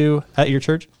she do at your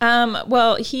church?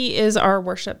 Well, he is our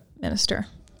worship minister.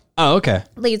 Oh, okay.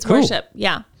 Leads Cool. worship,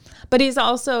 yeah. But he's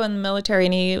also in the military,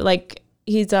 and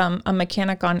he's a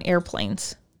mechanic on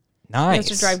airplanes. He Nice.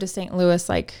 has to drive to St. Louis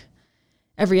like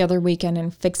every other weekend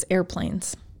and fix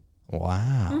airplanes.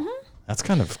 Wow. That's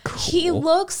kind of cool. He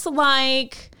looks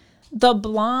like the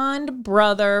blonde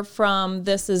brother from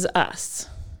This Is Us.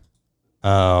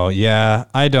 Oh, yeah.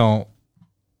 I don't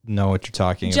know what you're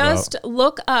talking Just about.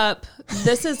 look up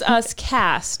This Is Us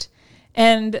cast,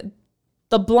 and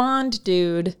the blonde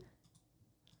dude,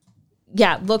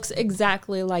 yeah, looks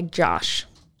exactly like Josh.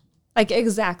 Like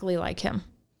exactly like him.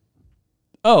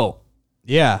 Oh,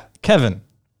 yeah. Kevin.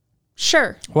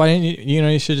 Sure. Why didn't you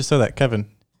you should have said that, Kevin.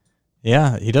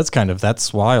 Yeah, he does kind of.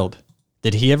 That's wild.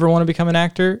 Did he ever want to become an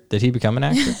actor? Did he become an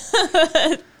actor?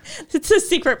 It's a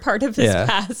secret part of his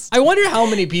past. I wonder how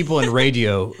many people in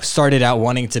radio started out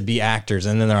wanting to be actors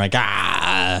and then they're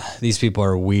like, these people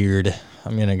are weird.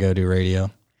 I'm going to go do radio.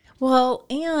 Well,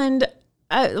 and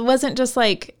it wasn't just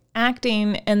like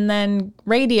acting and then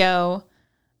radio.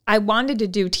 I wanted to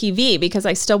do TV because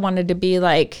I still wanted to be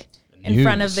like in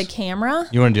front of News. the camera.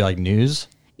 You want to do like news?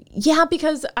 Yeah,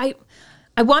 because I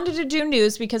wanted to do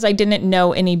news because I didn't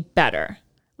know any better.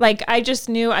 Like I just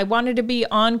knew I wanted to be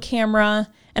on camera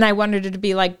and I wanted it to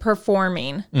be like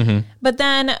performing. But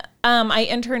then I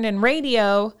interned in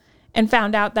radio and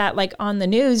found out that like on the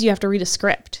news you have to read a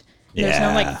script. There's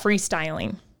no like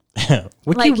freestyling.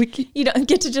 Wiki. You don't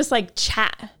get to just like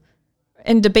chat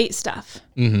and debate stuff.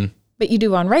 But you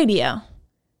do on radio.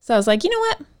 So I was like, you know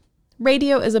what?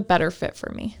 Radio is a better fit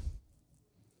for me.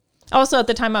 Also, at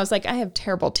the time, I was like, I have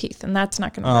terrible teeth, and that's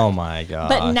not going to work. Oh my gosh.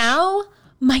 But now,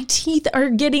 my teeth are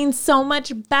getting so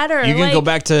much better. You can go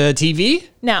back to TV?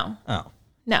 No, Oh.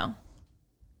 no.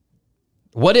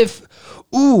 What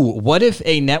if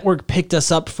a network picked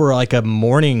us up for like a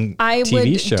morning I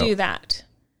TV would show? do that.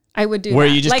 I would do Where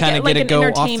that. you just kind of get to an go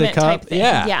off the entertainment cuff? type thing.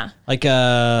 Yeah. Yeah.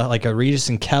 Like a Regis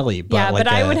and Kelly. But Yeah, like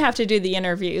but I would have to do the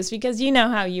interviews because you know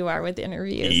how you are with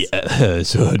interviews.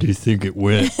 So how do you think it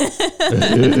went?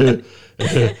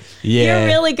 You're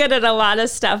really good at a lot of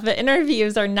stuff, but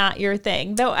interviews are not your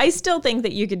thing. Though I still think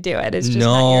that you could do it. It's just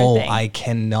not your thing. I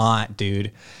cannot,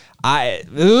 dude. I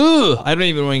don't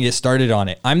even want to get started on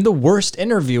it. I'm the worst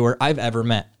interviewer I've ever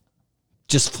met.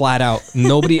 Just flat out.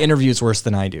 Nobody interviews worse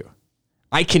than I do.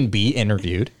 I can be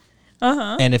interviewed.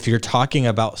 And if you're talking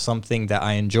about something that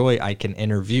I enjoy, I can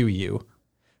interview you.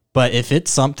 But if it's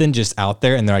something just out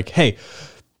there and they're like, hey,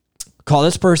 call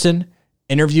this person,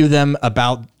 interview them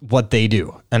about what they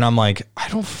do. And I'm like, I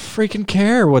don't freaking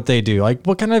care what they do. Like,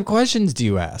 what kind of questions do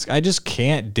you ask? I just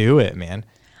can't do it, man.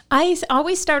 I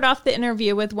always start off the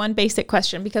interview with one basic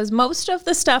question because most of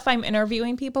the stuff I'm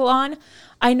interviewing people on,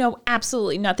 I know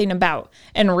absolutely nothing about.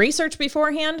 And research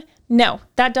beforehand, no,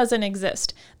 that doesn't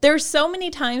exist. There's so many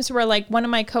times where like one of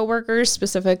my coworkers,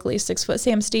 specifically 6 Foot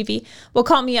Sam Stevie, will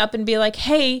call me up and be like,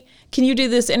 hey, can you do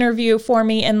this interview for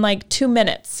me in like 2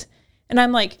 minutes? And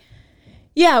I'm like,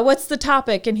 yeah, what's the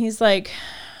topic? And he's like,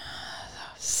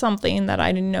 something that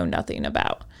I know nothing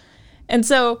about. And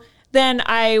so then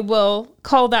I will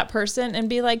call that person and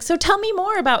be like, so tell me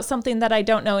more about something that I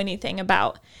don't know anything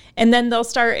about. And then they'll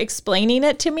start explaining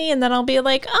it to me. And then I'll be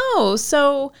like, oh,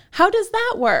 so how does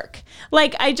that work?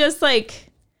 Like, I just like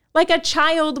a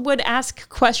child would ask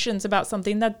questions about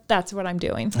something. That's what I'm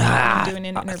doing. I'm doing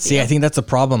an interview. See, I think that's a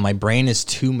problem. My brain is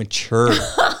too mature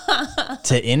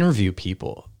to interview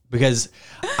people because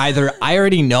either I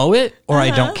already know it or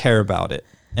I don't care about it.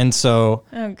 And so,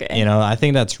 Okay. I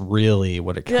think that's really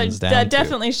what it comes down that to.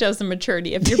 definitely shows the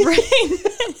maturity of your brain.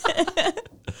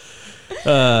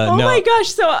 Oh my gosh.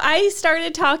 So I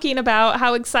started talking about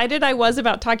how excited I was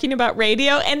about talking about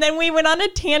radio. And then we went on a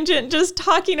tangent just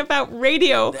talking about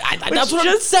radio. That's what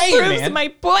I'm saying, proves man. my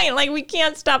point. Like, we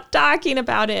can't stop talking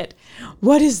about it.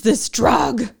 What is this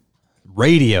drug?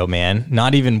 Radio, man.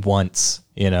 Not even once,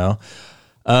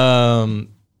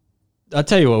 I'll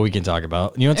tell you what we can talk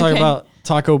about. You want to talk Okay. about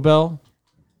Taco Bell?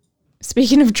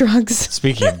 Speaking of drugs.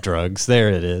 Speaking of drugs, there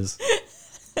it is.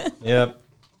 Yep.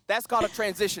 That's called a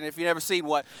transition if you've never seen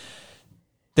what.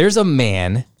 There's a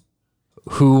man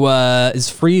who is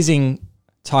freezing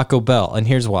Taco Bell, and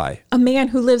here's why. A man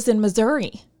who lives in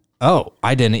Missouri. Oh,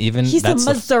 I didn't even. He's a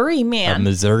Missouri man. a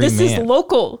Missouri this man. is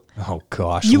local. Oh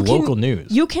gosh, local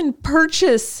news. You can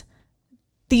purchase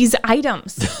these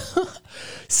items.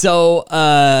 So,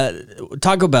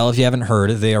 Taco Bell, if you haven't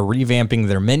heard, they are revamping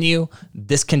their menu,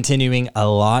 discontinuing a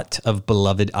lot of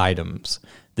beloved items.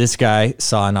 This guy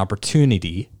saw an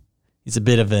opportunity. He's a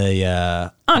bit of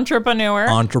a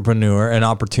Entrepreneur. an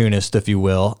opportunist, if you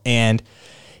will. And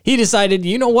he decided,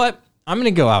 you know what? I'm going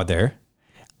to go out there.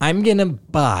 I'm going to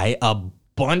buy a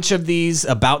bunch of these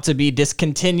about to be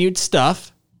discontinued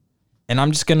stuff, and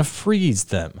I'm just going to freeze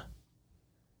them.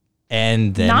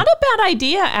 And then Not a bad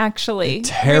idea, actually.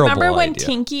 Terrible Remember when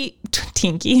idea.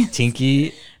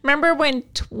 Tinky? Remember when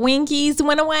Twinkies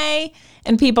went away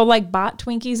and people bought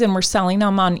Twinkies and were selling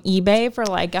them on eBay for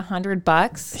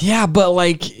 $100? Yeah,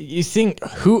 but you think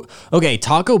okay,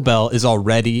 Taco Bell is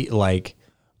already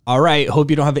all right, hope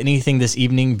you don't have anything this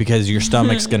evening because your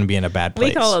stomach's going to be in a bad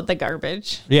place. We call it the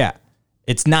garbage. Yeah.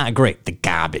 It's not great, the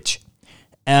garbage.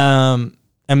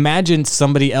 Imagine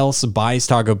somebody else buys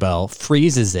Taco Bell,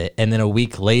 freezes it, and then a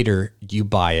week later you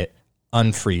buy it,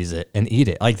 unfreeze it, and eat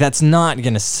it. That's not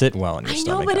going to sit well in your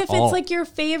stomach. I know, but if it's your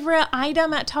favorite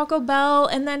item at Taco Bell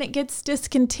and then it gets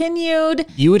discontinued,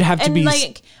 you would have to be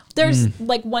there's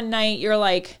one night you're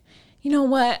like, you know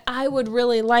what? I would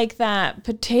really like that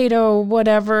potato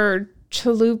whatever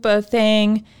chalupa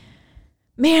thing.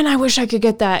 Man, I wish I could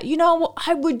get that.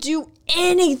 I would do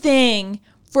anything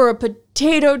for a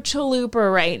potato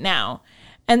chalupa right now.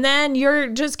 And then you're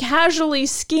just casually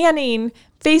scanning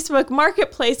Facebook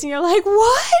Marketplace and you're like,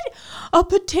 what? A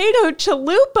potato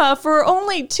chalupa for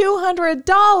only $200?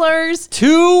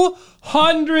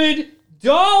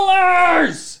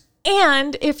 $200!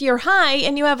 And if you're high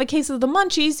and you have a case of the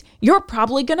munchies, you're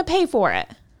probably going to pay for it.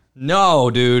 No,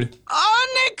 dude.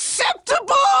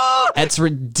 Unacceptable! That's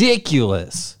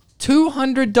ridiculous.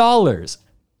 $200.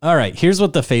 All right, here's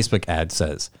what the Facebook ad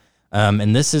says.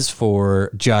 And this is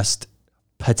for just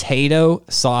potato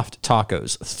soft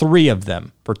tacos. 3 of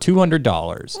them for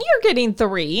 $200. You're getting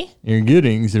 3. You're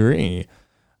getting 3.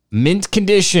 Mint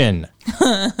condition.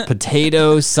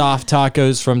 Potato soft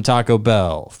tacos from Taco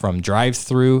Bell. From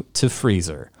drive-thru to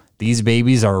freezer. These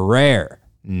babies are rare.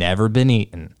 Never been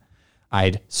eaten.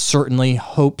 I'd certainly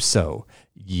hope so.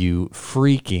 You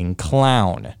freaking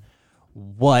clown.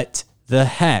 What the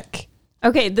heck?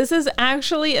 Okay, this is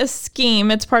actually a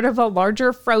scheme. It's part of a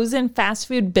larger frozen fast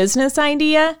food business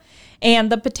idea.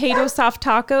 And the potato soft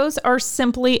tacos are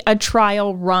simply a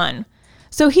trial run.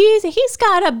 So he's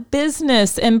got a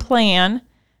business and plan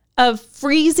of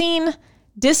freezing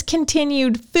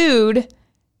discontinued food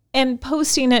and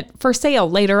posting it for sale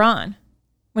later on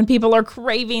when people are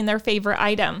craving their favorite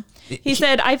item. He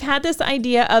said, I've had this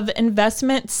idea of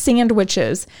investment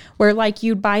sandwiches where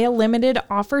you'd buy a limited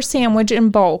offer sandwich in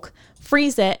bulk,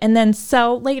 freeze it, and then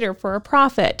sell later for a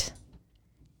profit.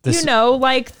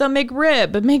 Like the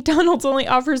McRib. McDonald's only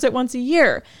offers it once a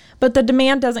year, but the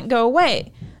demand doesn't go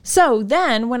away. So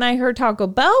then when I heard Taco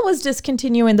Bell was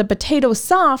discontinuing the potato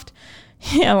soft,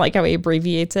 I like how he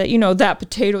abbreviates it, that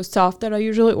potato soft that I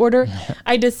usually order,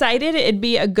 I decided it'd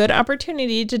be a good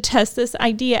opportunity to test this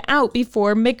idea out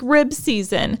before McRib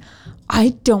season. I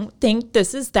don't think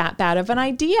this is that bad of an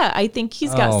idea. I think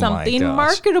he's got something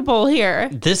marketable here.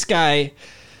 This guy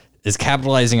is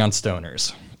capitalizing on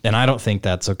stoners, and I don't think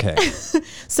that's okay.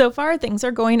 So far, things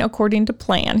are going according to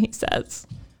plan, he says.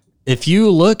 If you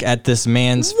look at this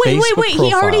man's Facebook profile,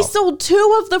 he already sold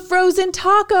 2 of the frozen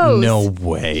tacos. No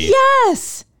way.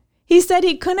 Yes. He said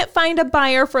he couldn't find a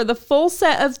buyer for the full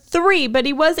set of 3, but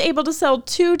he was able to sell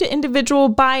 2 to individual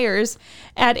buyers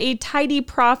at a tidy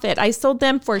profit. I sold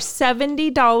them for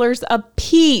 $70 a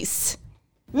piece.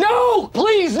 No,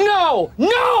 please, no,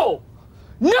 no,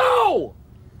 no,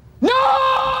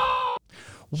 no!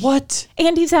 What?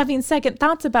 And he's having second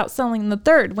thoughts about selling the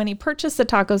 3rd. When he purchased the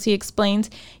tacos, he explains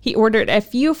he ordered a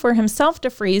few for himself to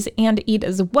freeze and eat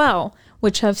as well.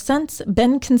 which have since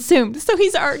been consumed. So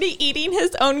he's already eating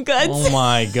his own goods. Oh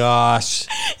my gosh.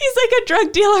 He's like a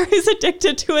drug dealer who's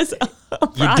addicted to his own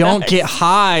You don't get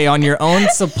high on your own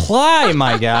supply,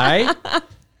 my guy.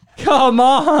 Come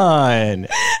on.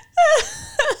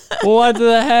 What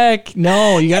the heck?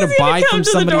 No, you got to buy from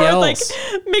somebody else.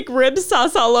 Like McRib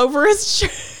sauce all over his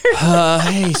shirt.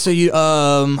 Hey, so you,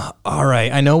 all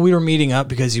right. I know we were meeting up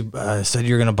because you said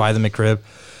you were going to buy the McRib.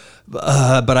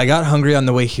 But I got hungry on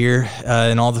the way here,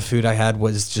 and all the food I had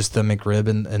was just the McRib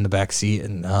in the back seat.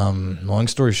 And long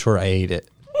story short, I ate it.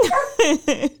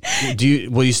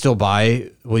 Will you still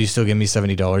give me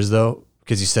 $70 though?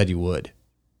 Because you said you would.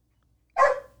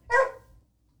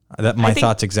 My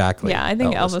thoughts exactly. Yeah, I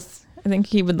think Elvis. I think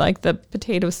he would like the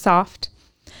potato soft.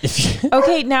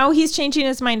 Okay, now he's changing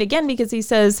his mind again because he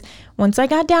says, once I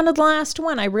got down to the last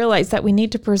one, I realized that we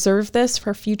need to preserve this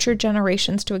for future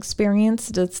generations to experience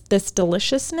this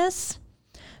deliciousness.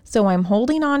 So I'm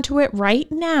holding on to it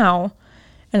right now.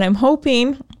 And I'm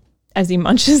hoping, as he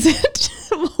munches it,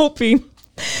 I'm hoping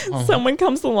someone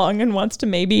comes along and wants to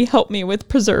maybe help me with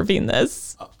preserving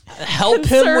this. Help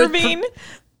him with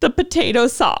the potato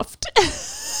soft.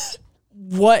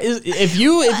 What is, if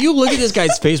you look at this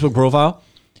guy's Facebook profile,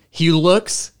 he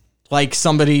looks like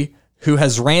somebody who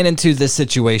has ran into this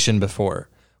situation before,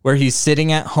 where he's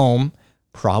sitting at home,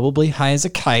 probably high as a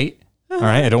kite. All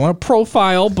right, I don't want to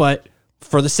profile, but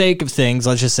for the sake of things,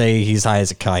 let's just say he's high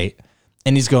as a kite,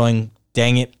 and he's going,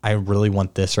 dang it, I really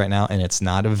want this right now, and it's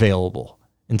not available.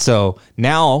 And so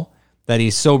now that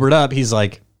he's sobered up, he's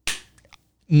like,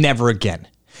 never again.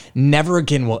 Never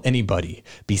again will anybody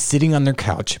be sitting on their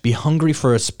couch, be hungry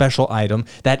for a special item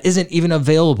that isn't even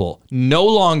available. No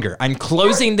longer. I'm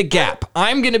closing the gap.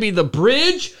 I'm going to be the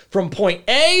bridge from point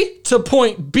A to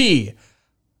point B.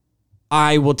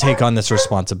 I will take on this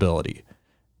responsibility.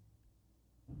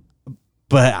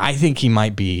 But I think he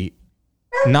might be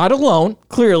not alone,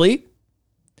 clearly,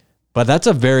 but that's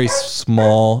a very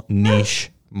small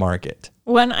niche market.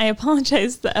 One, I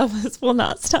apologize that Elvis will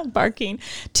not stop barking.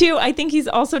 Two, I think he's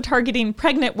also targeting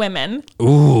pregnant women.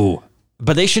 Ooh,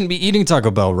 but they shouldn't be eating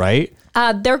Taco Bell, right?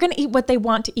 They're going to eat what they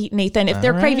want to eat, Nathan. If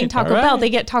they're craving Taco Bell, they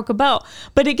get Taco Bell.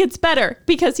 But it gets better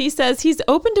because he says he's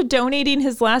open to donating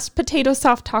his last potato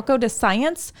soft taco to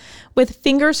science, with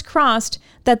fingers crossed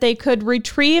that they could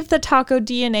retrieve the taco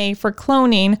DNA for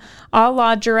cloning a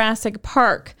la Jurassic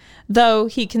Park, though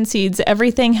he concedes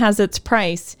everything has its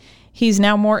price. He's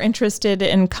now more interested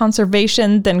in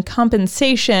conservation than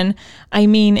compensation. I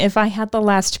mean, if I had the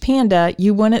last panda,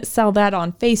 you wouldn't sell that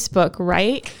on Facebook,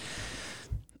 right?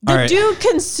 The dude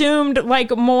consumed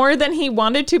like more than he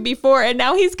wanted to before, and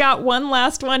now he's got one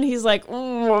last one. He's like,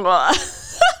 I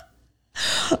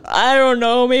don't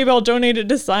know. Maybe I'll donate it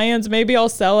to science. Maybe I'll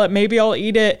sell it. Maybe I'll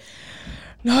eat it.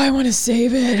 No, I want to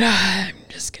save it. I'm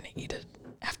just going to eat it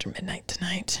after midnight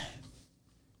tonight.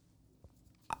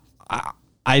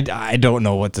 I don't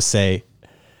know what to say.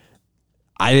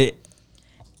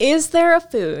 Is there a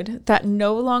food that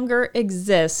no longer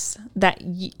exists that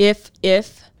if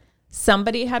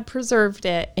somebody had preserved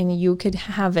it and you could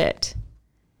have it,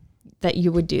 that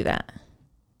you would do that?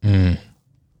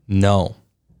 No.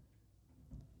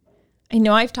 I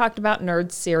know I've talked about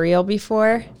Nerd cereal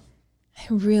before. I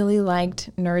really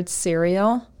liked Nerd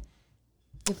cereal.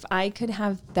 If I could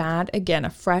have that again, a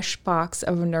fresh box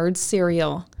of Nerd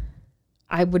cereal,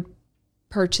 I would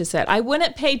purchase it. I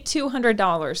wouldn't pay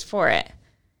 $200 for it.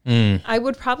 I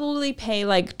would probably pay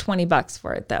like $20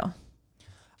 for it though.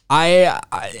 I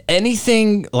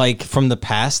anything like from the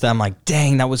past that I'm like,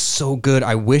 dang, that was so good.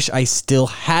 I wish I still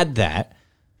had that.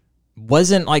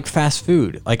 Wasn't like fast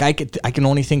food. Like I can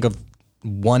only think of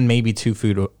one, maybe two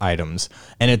food items,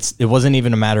 and it wasn't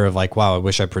even a matter of like, wow, I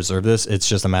wish I preserved this. It's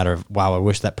just a matter of, wow, I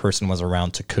wish that person was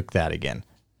around to cook that again.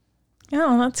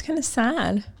 Oh, that's kind of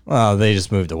sad. Well, they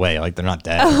just moved away. Like they're not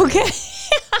dead. Oh, okay.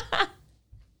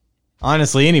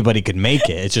 Honestly, anybody could make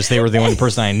it. It's just they were the only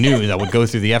person I knew that would go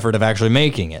through the effort of actually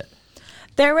making it.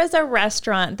 There was a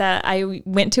restaurant that I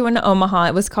went to in Omaha.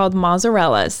 It was called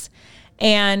Mozzarella's.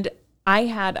 And I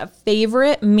had a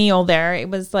favorite meal there. It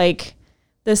was like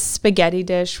this spaghetti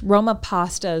dish. Roma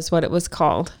pasta is what it was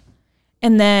called.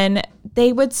 And then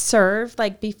they would serve,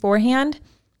 like beforehand,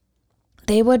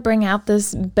 they would bring out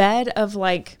this bed of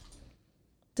like,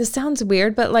 this sounds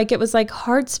weird, but like it was like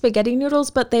hard spaghetti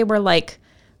noodles, but they were like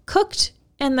cooked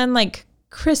and then like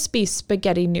crispy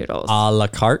spaghetti noodles. A la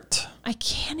carte. I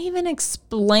can't even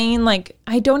explain, like,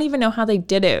 I don't even know how they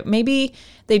did it. Maybe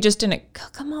they just didn't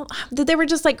cook them all. They were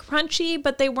just like crunchy,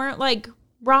 but they weren't like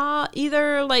raw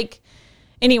either. Like,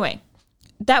 anyway,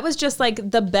 that was just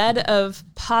like the bed of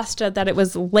pasta that it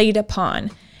was laid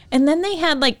upon. And then they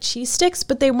had like cheese sticks,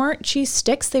 but they weren't cheese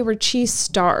sticks. They were cheese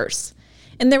stars.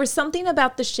 And there was something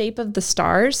about the shape of the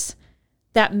stars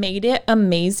that made it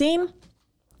amazing.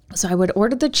 So I would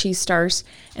order the cheese stars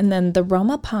and then the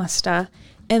Roma pasta.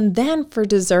 And then for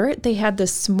dessert, they had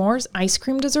this s'mores ice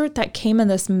cream dessert that came in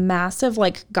this massive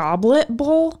like goblet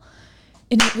bowl.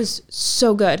 And it was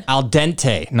so good. Al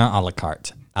dente, not a la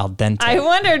carte. Al dente. I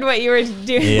wondered what you were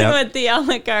doing with the a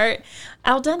la carte.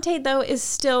 Al dente, though, is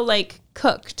still like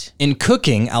cooked. In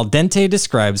cooking, al dente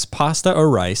describes pasta or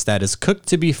rice that is cooked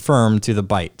to be firm to the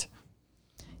bite.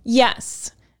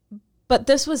 Yes. But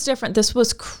this was different. This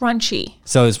was crunchy.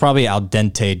 So it's probably al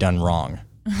dente done wrong.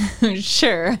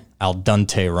 Sure. Al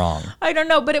dente wrong. I don't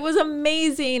know, but it was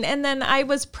amazing. And then I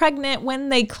was pregnant when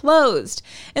they closed.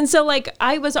 And so like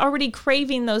I was already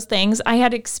craving those things. I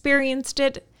had experienced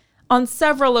it on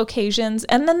several occasions.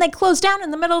 And then they closed down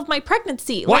in the middle of my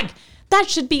pregnancy. What? Like that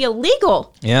should be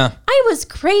illegal. Yeah. I was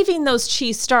craving those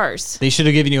cheese stars. They should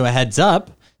have given you a heads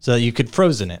up so that you could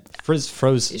frozen it.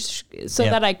 Froze. So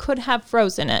that I could have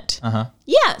frozen it. Uh-huh.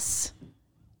 Yes.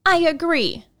 I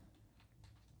agree.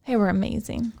 They were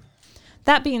amazing.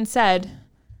 That being said,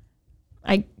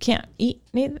 I can't eat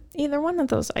either one of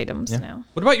those items now.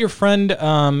 What about your friend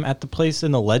at the place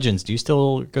in the Legends? Do you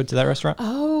still go to that restaurant?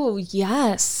 Oh,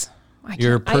 yes.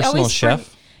 Your personal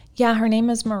chef? Yeah, her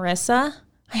name is Marissa.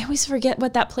 I always forget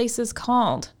what that place is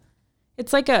called.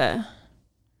 It's like a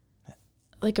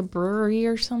brewery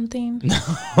or something.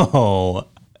 Oh.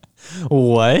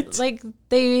 What? Like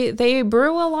they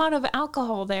brew a lot of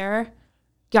alcohol there.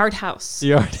 Yard House.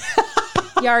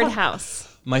 Yard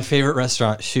House. My favorite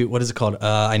restaurant. Shoot, what is it called?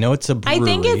 I know it's a brewery. I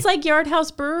think it's like Yard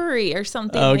House Brewery or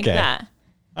something like that.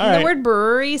 All right. The word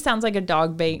brewery sounds like a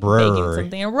dog baking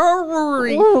something. A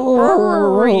brewery.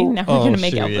 Now we're going to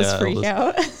make Elvis freak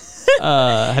out.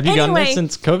 Have you gone there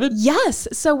since COVID? Yes.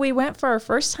 So we went for our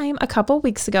first time a couple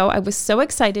weeks ago. I was so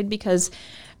excited because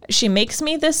she makes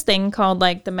me this thing called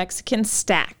like the Mexican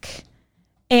stack.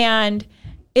 And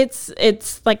it's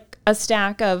like a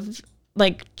stack of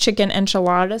like chicken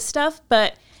enchilada stuff,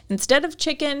 but instead of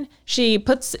chicken, she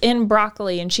puts in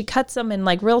broccoli and she cuts them in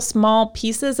like real small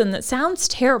pieces, and it sounds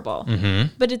terrible,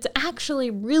 but it's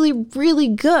actually really, really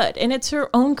good, and it's her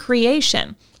own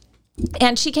creation.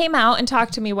 And she came out and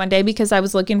talked to me one day because I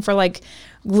was looking for like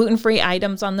gluten-free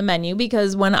items on the menu,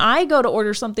 because when I go to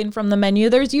order something from the menu,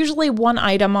 there's usually one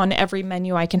item on every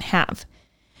menu I can have.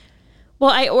 Well,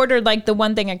 I ordered like the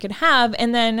one thing I could have,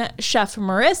 and then Chef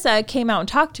Marissa came out and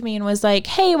talked to me and was like,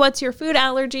 hey, what's your food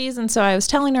allergies? And so I was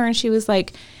telling her, and she was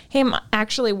like, hey, I'm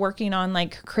actually working on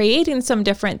like creating some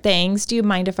different things. Do you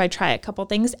mind if I try a couple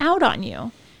things out on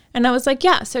you? And I was like,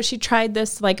 yeah. So she tried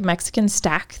this like Mexican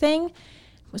stack thing.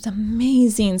 It was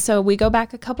amazing. So we go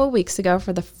back a couple weeks ago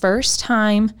for the first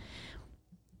time.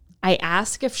 I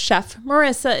ask if Chef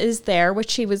Marissa is there, which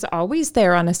she was always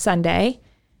there on a Sunday.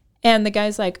 And the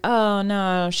guy's like, oh,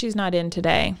 no, she's not in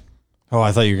today. Oh,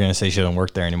 I thought you were going to say she doesn't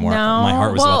work there anymore. No. My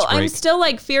heart was about to break. I'm still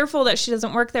like fearful that she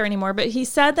doesn't work there anymore. But he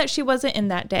said that she wasn't in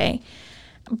that day.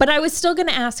 But I was still going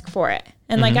to ask for it.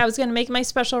 And like I was going to make my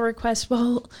special request.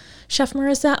 Well, Chef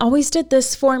Marissa always did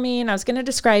this for me. And I was going to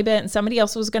describe it. And somebody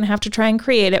else was going to have to try and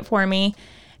create it for me.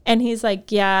 And he's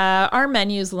like, yeah, our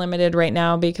menu's limited right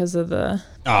now because of the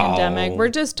pandemic. We're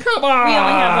just, we only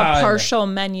have a partial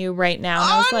menu right now.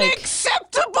 And I was like,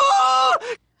 Unacceptable!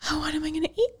 what am I going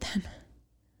to eat then?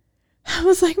 I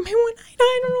was like, my one night,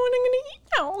 I don't know what I'm going to eat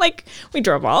now. Like, we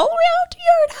drove all the way out to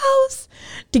Yard House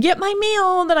to get my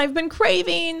meal that I've been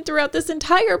craving throughout this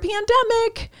entire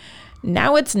pandemic.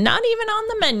 Now it's not even on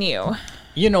the menu.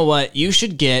 You know what? You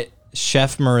should get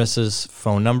Chef Marissa's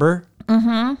phone number.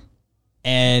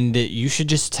 And you should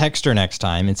just text her next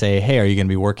time and say, hey, are you going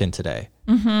to be working today?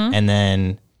 And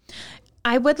then...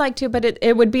 I would like to, but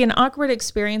it would be an awkward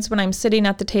experience when I'm sitting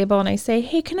at the table and I say,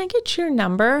 hey, can I get your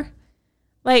number?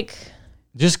 Like...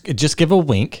 Just give a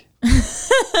wink.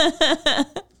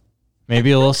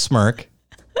 Maybe a little smirk.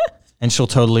 And she'll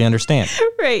totally understand.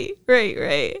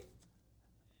 Right.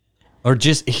 Or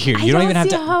just here. You don't even have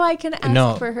to... how I can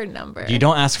ask for her number. You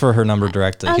don't ask for her number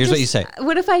directly. Here's what you say.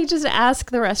 What if I just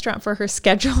ask the restaurant for her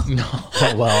schedule? No.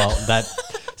 Well, that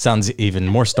sounds even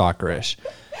more stalkerish.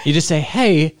 You just say,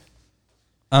 hey,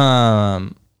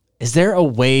 is there a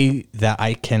way that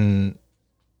I can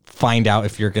find out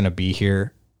if you're going to be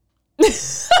here?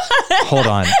 Hold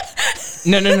on.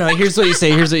 No. Here's what you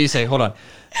say. Hold on.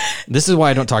 This is why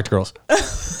I don't talk to girls.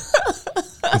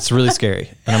 It's really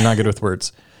scary, and I'm not good with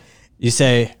words. You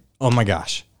say, oh my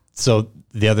gosh. So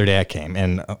the other day I came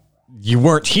and you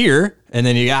weren't here. And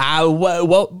then you go,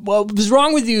 what was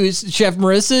wrong with you, Chef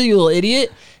Marissa, you little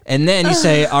idiot? And then you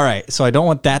say, all right, so I don't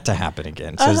want that to happen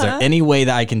again. So is there any way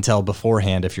that I can tell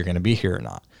beforehand if you're going to be here or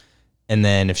not? And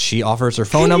then if she offers her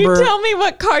phone number, you tell me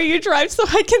what car you drive so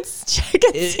I can check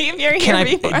and see if you're here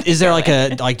before. Is there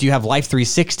do you have Life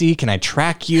 360? Can I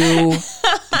track you?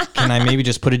 Can I maybe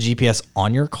just put a GPS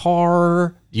on your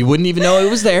car? You wouldn't even know it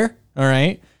was there. All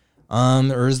right.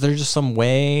 Or is there just some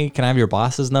way? Can I have your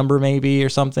boss's number maybe or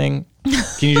something?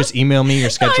 Can you just email me your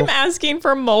schedule? I'm asking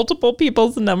for multiple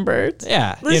people's numbers.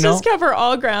 Yeah. Let's just cover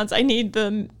all grounds. I need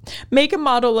the make and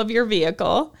model of your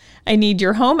vehicle. I need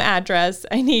your home address.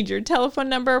 I need your telephone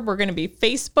number. We're going to be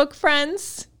Facebook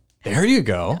friends. There you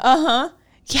go.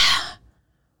 Yeah.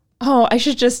 Oh, I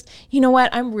should just, you know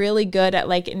what? I'm really good at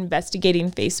like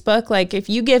investigating Facebook. Like if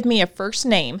you give me a first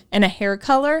name and a hair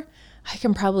color, I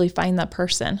can probably find that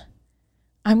person.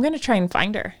 I'm going to try and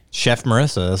find her. Chef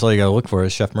Marissa. That's all you got to look for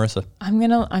is Chef Marissa. I'm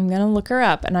going to look her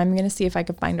up and I'm going to see if I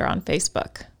can find her on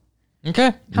Facebook.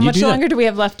 Okay. How much longer do we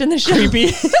have left in the show?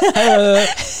 Creepy.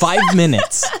 5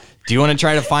 minutes. Do you want to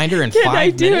try to find her in 5 minutes? Can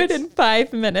I do it in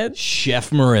 5 minutes?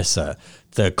 Chef Marissa.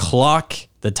 The clock,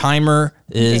 the timer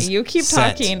is you keep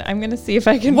set. talking. I'm going to see if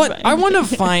I can What? find I want to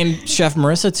find Chef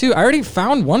Marissa too. I already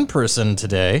found one person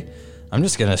today. I'm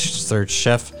just going to search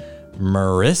Chef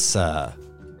Marissa.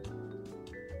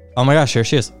 Oh my gosh, here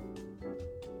she is.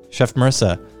 Chef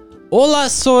Marissa. Hola,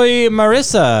 soy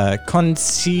Marissa,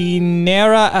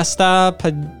 cocinera hasta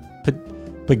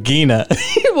pagina.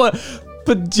 What?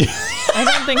 I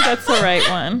don't think that's the right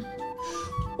one.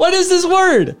 What is this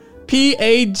word?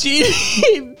 Pagina.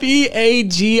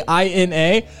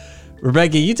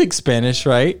 Rebecca, you took Spanish,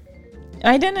 right?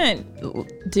 I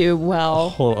didn't do well.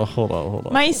 Hold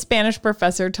on. My Spanish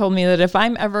professor told me that if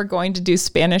I'm ever going to do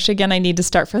Spanish again, I need to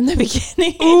start from the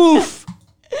beginning. Oof.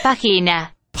 Página.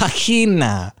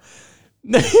 Página.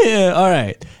 All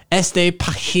right.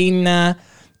 Página.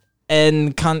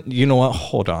 And you know what?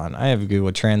 Hold on. I have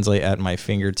Google Translate at my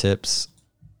fingertips.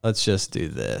 Let's just do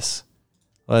this.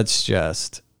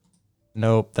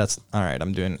 Nope. That's all right.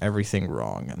 I'm doing everything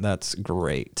wrong. That's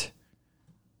great.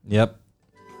 Yep.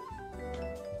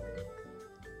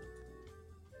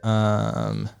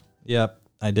 Yep.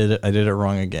 I did it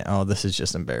wrong again. Oh, this is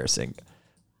just embarrassing.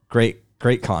 Great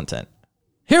content.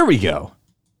 Here we go.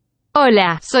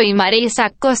 Hola, soy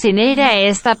Marisa, cocinera.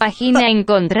 Esta página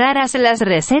encontrarás las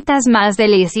recetas más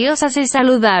deliciosas y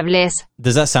saludables.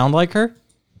 Does that sound like her?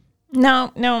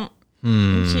 No.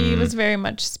 She was very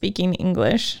much speaking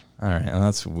English. All right, well,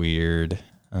 that's weird.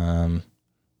 I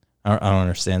don't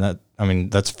understand that. I mean,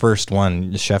 that's first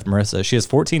one, Chef Marissa. She has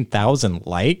 14,000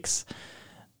 likes.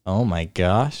 Oh my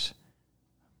gosh.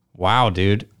 Wow,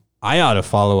 dude. I ought to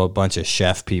follow a bunch of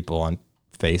chef people on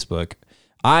Facebook.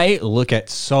 I look at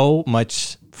so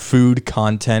much food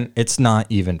content. It's not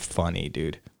even funny,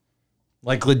 dude.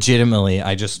 Like legitimately,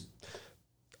 I just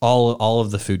all of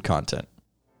the food content.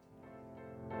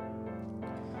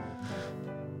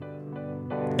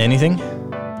 Anything?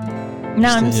 No,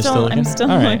 I'm still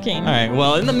looking. All right.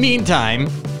 Well, in the meantime,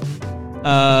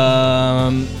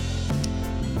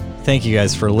 thank you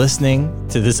guys for listening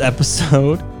to this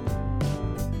episode.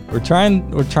 We're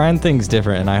trying things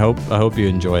different, and I hope you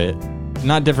enjoy it.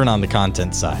 Not different on the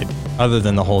content side, other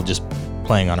than the whole just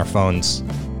playing on our phones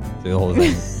through the whole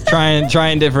thing.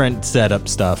 trying different setup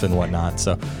stuff and whatnot.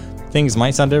 So things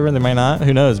might sound different, they might not.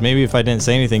 Who knows? Maybe if I didn't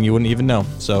say anything, you wouldn't even know.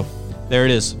 So there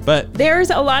it is. But there's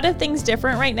a lot of things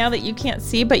different right now that you can't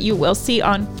see, but you will see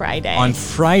on Friday. On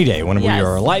Friday, when we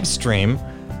are live stream.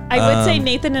 I would say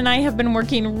Nathan and I have been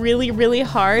working really, really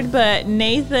hard, but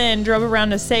Nathan drove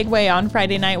around a Segway on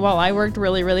Friday night while I worked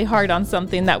really, really hard on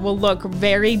something that will look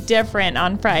very different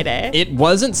on Friday. It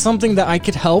wasn't something that I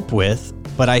could help with,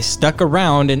 but I stuck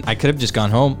around and I could have just gone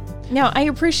home. No, I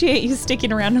appreciate you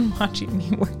sticking around and watching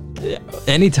me work.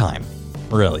 Anytime.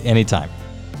 Really, anytime.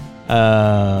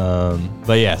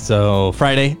 But yeah, so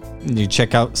Friday, you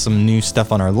check out some new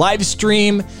stuff on our live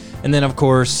stream. And then, of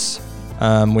course,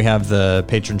 we have the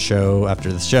patron show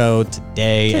after the show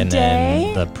today, and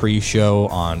then the pre-show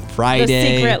on Friday.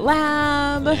 The Secret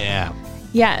Lab. Yeah.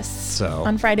 Yes. So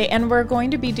on Friday. And we're going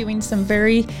to be doing some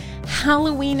very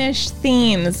Halloweenish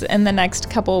themes in the next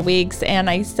couple of weeks. And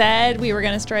I said we were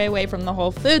going to stray away from the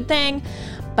whole food thing,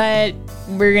 but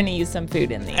we're going to use some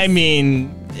food in these. I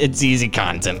mean, it's easy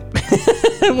content.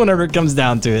 Whenever it comes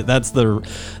down to it, that's the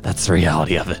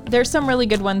reality of it. There's some really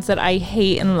good ones that I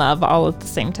hate and love all at the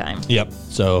same time. Yep.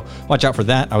 So watch out for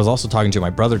that. I was also talking to my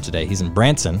brother today. He's in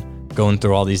Branson, going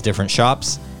through all these different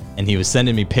shops, and he was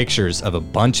sending me pictures of a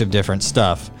bunch of different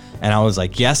stuff. And I was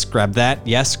like, yes, grab that.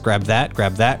 Yes, grab that.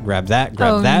 Grab that. Grab that.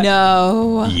 Grab that.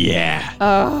 Oh, no.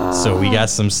 Yeah. So we got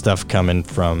some stuff coming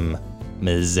from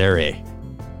Missouri.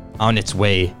 on its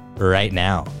way right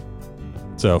now.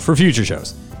 So for future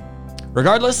shows.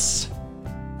 Regardless,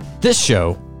 this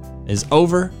show is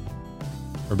over.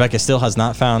 Rebecca still has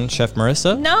not found Chef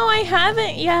Marissa. No, I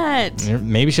haven't yet.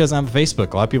 Maybe she doesn't have a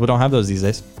Facebook. A lot of people don't have those these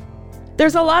days.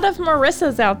 There's a lot of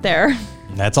Marissas out there.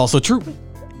 That's also true.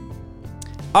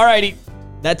 Alrighty,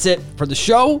 that's it for the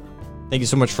show. Thank you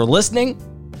so much for listening.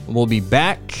 We'll be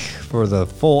back for the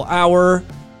full hour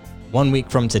 1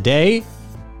 week from today.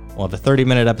 We'll have a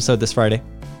 30-minute episode this Friday.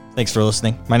 Thanks for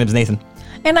listening. My name's Nathan.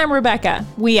 And I'm Rebecca.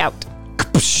 We out.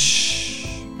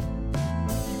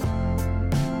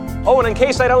 Oh, and in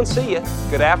case I don't see you,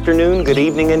 good afternoon, good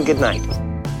evening, and good night.